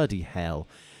think, bloody hell.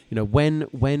 When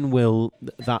will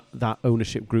that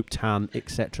ownership group, TAN,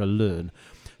 etc., learn?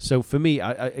 So for me,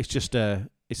 it's just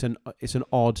it's an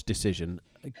odd decision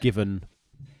given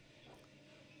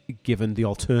the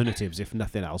alternatives, if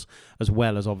nothing else, as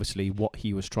well as obviously what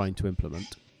he was trying to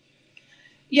implement.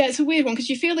 Yeah, it's a weird one, because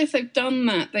you feel if they've done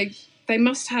that, they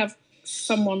must have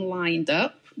someone lined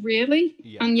up, really,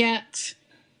 and yet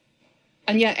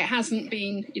it hasn't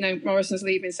been. Morison's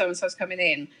leaving, so and so's coming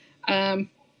in. I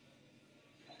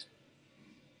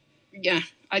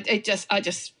just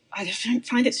don't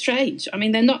find it strange. I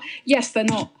mean, they're not.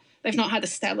 They've not had a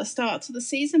stellar start to the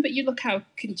season, but you look how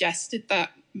congested that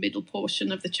middle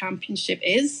portion of the championship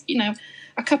is.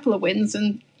 A couple of wins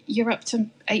and you're up to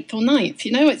 8th or 9th.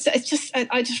 It's just.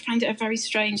 I just find it a very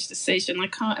strange decision. I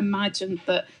can't imagine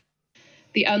that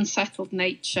the unsettled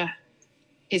nature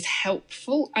is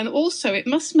helpful, and also it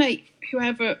must make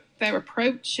whoever they're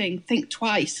approaching think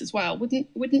twice as well,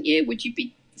 wouldn't you? Would you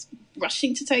be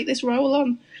rushing to take this role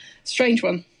on? Strange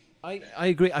one. I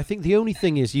agree. I think the only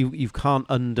thing is you can't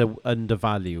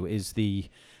undervalue is the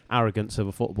arrogance of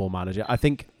a football manager. I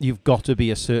think you've got to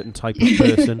be a certain type of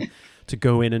person to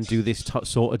go in and do this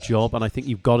sort of job, and I think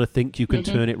you've got to think you can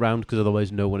turn it round, because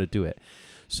otherwise no one would do it.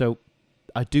 So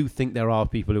I do think there are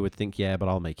people who would think, yeah, but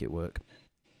I'll make it work.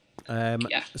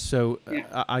 So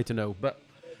I don't know, but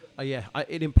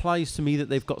it implies to me that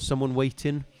they've got someone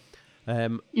waiting.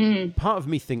 Part of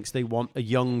me thinks they want a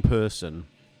young person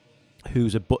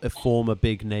who's a former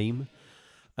big name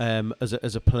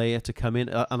as a player to come in,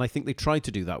 and I think they tried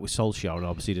to do that with Solskjaer, and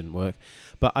obviously didn't work.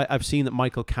 But I've seen that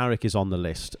Michael Carrick is on the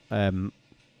list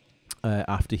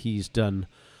after he's done,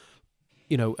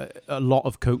 a lot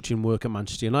of coaching work at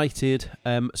Manchester United.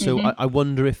 So I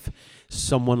wonder if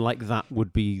someone like that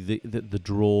would be the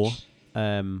draw.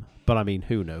 But I mean,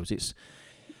 who knows?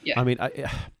 I mean,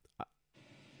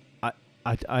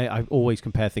 I always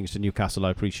compare things to Newcastle. I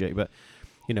appreciate, but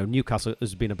Newcastle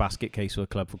has been a basket case for a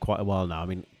club for quite a while now. I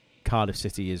mean, Cardiff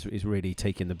City is really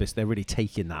taking the biscuit. They're really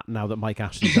taking that now that Mike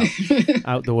Ashley's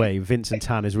out the way. Vincent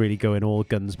Tan is really going all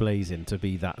guns blazing to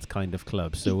be that kind of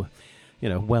club. So,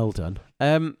 well done.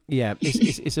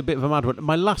 It's a bit of a mad one.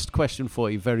 My last question for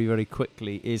you, very very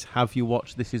quickly, is: have you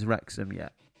watched This Is Wrexham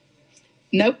yet?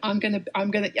 No, I'm gonna.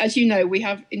 As you know, we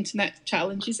have internet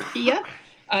challenges here.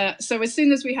 So as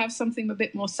soon as we have something a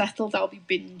bit more settled, I'll be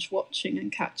binge watching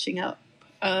and catching up.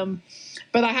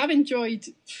 But I have enjoyed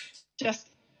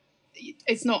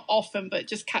it's not often, but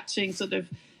just catching sort of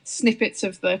snippets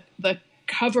of the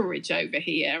coverage over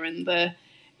here and the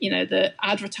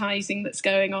advertising that's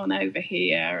going on over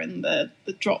here and the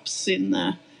drops in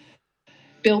the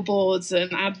billboards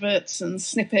and adverts and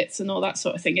snippets and all that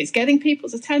sort of thing. It's getting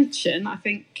people's attention. I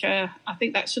think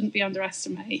that shouldn't be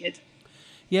underestimated.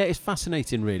 Yeah, it's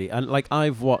fascinating, really. And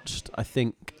I've watched, I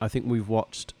think we've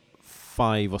watched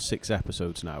 5 or 6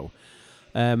 episodes now,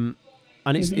 and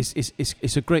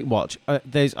it's a great watch.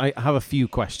 I have a few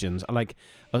questions.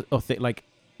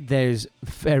 There's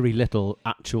very little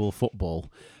actual football.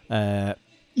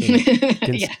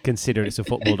 Consider it's a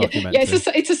football documentary. Yeah,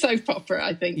 it's a soap opera,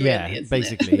 I think. Yeah, really,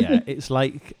 basically, yeah. It's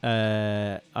like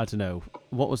I don't know,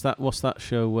 what's that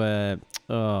show?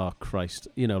 Oh Christ,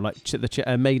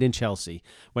 the Made in Chelsea,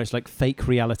 where it's like fake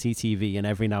reality TV, and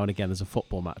every now and again there's a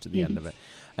football match at the end of it.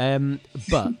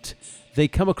 But they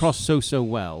come across so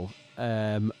well,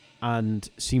 and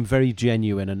seem very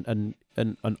genuine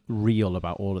and real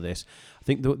about all of this. I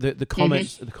think the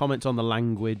comments on the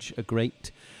language are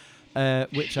great.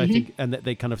 Which I think, and that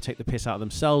they kind of take the piss out of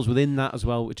themselves within that as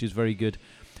well, which is very good.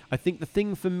 I think the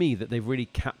thing for me that they've really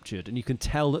captured, and you can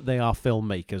tell that they are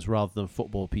filmmakers rather than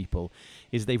football people,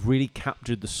 is they've really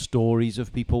captured the stories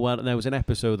of people well. And there was an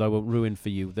episode I won't ruin for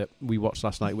you that we watched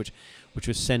last night, which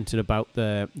was centered about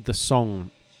the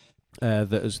song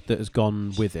that has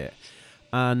gone with it,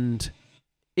 and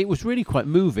it was really quite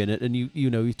moving. And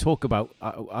you talk about.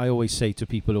 I always say to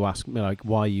people who ask me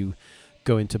why you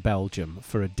go into Belgium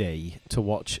for a day to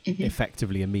watch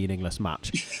effectively a meaningless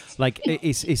match.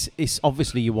 It's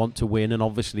obviously you want to win, and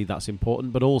obviously that's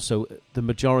important, but also the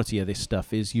majority of this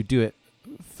stuff is you do it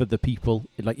for the people,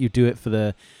 you do it for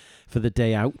the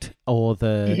day out, or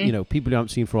the people you haven't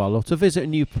seen for a while, or to visit a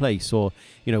new place, or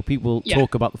people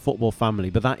talk about the football family,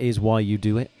 but that is why you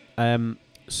do it.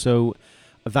 So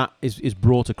that is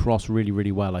brought across really,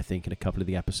 really well, I think, in a couple of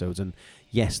the episodes. And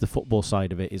yes, the football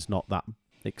side of it is not that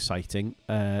exciting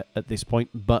at this point,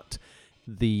 but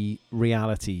the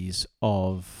realities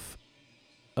of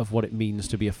what it means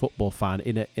to be a football fan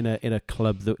in a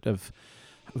club that have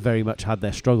very much had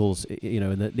their struggles,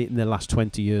 in the last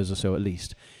 20 years or so at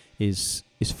least, is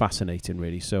fascinating,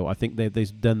 really. So I think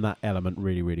they've done that element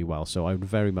really, really well. So I would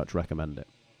very much recommend it.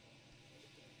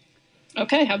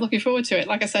 Okay, I'm looking forward to it.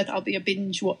 Like I said, I'll be a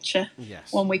binge watcher.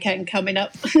 Yes. One weekend coming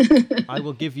up. I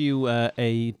will give you I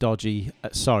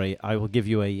will give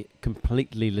you a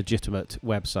completely legitimate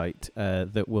website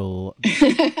that will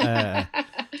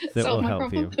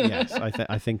help you. Yes,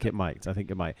 I think it might.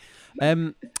 I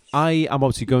am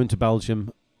obviously going to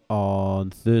Belgium on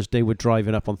Thursday. We're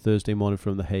driving up on Thursday morning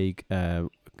from The Hague.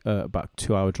 About a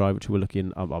 2-hour drive, which we're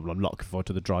looking. I'm not looking forward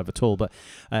to the drive at all, but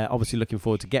obviously looking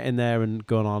forward to getting there and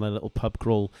going on a little pub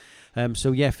crawl.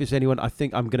 So yeah, if there's anyone, I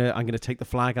think I'm gonna take the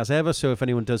flag as ever. So if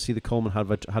anyone does see the Coleman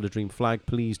Had a Dream flag,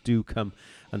 please do come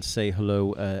and say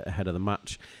hello ahead of the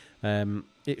match.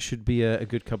 It should be a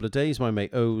good couple of days. My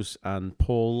mate Oz and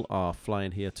Paul are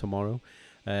flying here tomorrow,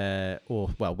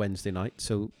 Wednesday night.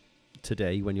 So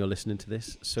today, when you're listening to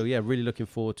this. So yeah, really looking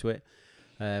forward to it.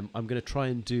 I'm going to try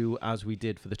and do, as we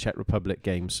did for the Czech Republic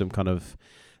game, some kind of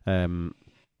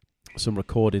some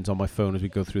recordings on my phone as we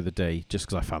go through the day, just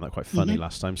because I found that quite funny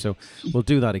last time. So we'll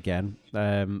do that again.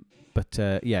 But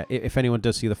if anyone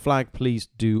does see the flag, please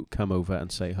do come over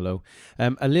and say hello.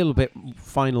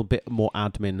 Final bit more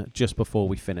admin just before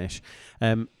we finish.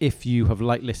 If you have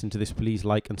listened to this, please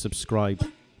like and subscribe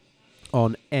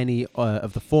on any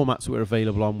of the formats that we're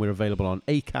available on. We're available on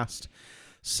Acast,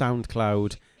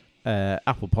 SoundCloud,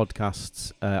 Apple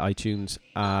Podcasts, iTunes,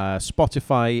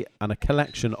 Spotify, and a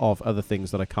collection of other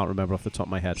things that I can't remember off the top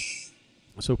of my head.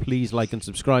 So please like and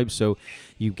subscribe so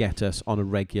you get us on a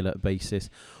regular basis.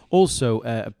 Also,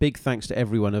 a big thanks to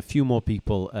everyone, a few more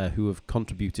people who have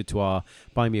contributed to our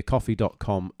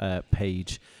buymeacoffee.com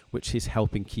page, which is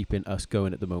helping keeping us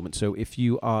going at the moment. So if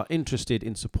you are interested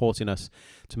in supporting us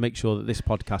to make sure that this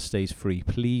podcast stays free,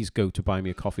 please go to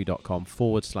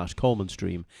buymeacoffee.com/Coleman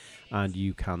Stream and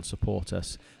you can support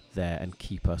us there and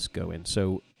keep us going.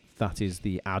 So that is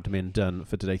the admin done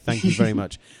for today. Thank you very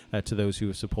much to those who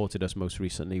have supported us most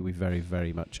recently. We very,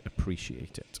 very much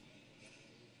appreciate it.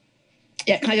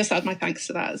 Yeah, can I just add my thanks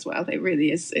to that as well? It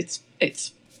really is. It's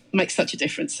makes such a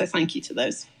difference. So thank you to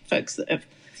those folks that have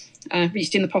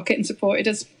reached in the pocket and supported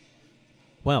us.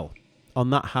 Well, on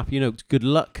that happy note, good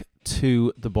luck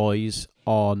to the boys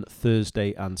on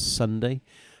Thursday and Sunday.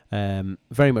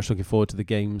 Very much looking forward to the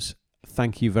games.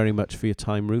 Thank you very much for your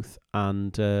time, Ruth,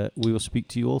 and we will speak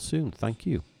to you all soon. Thank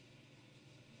you.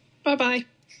 Bye-bye.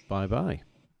 Bye-bye.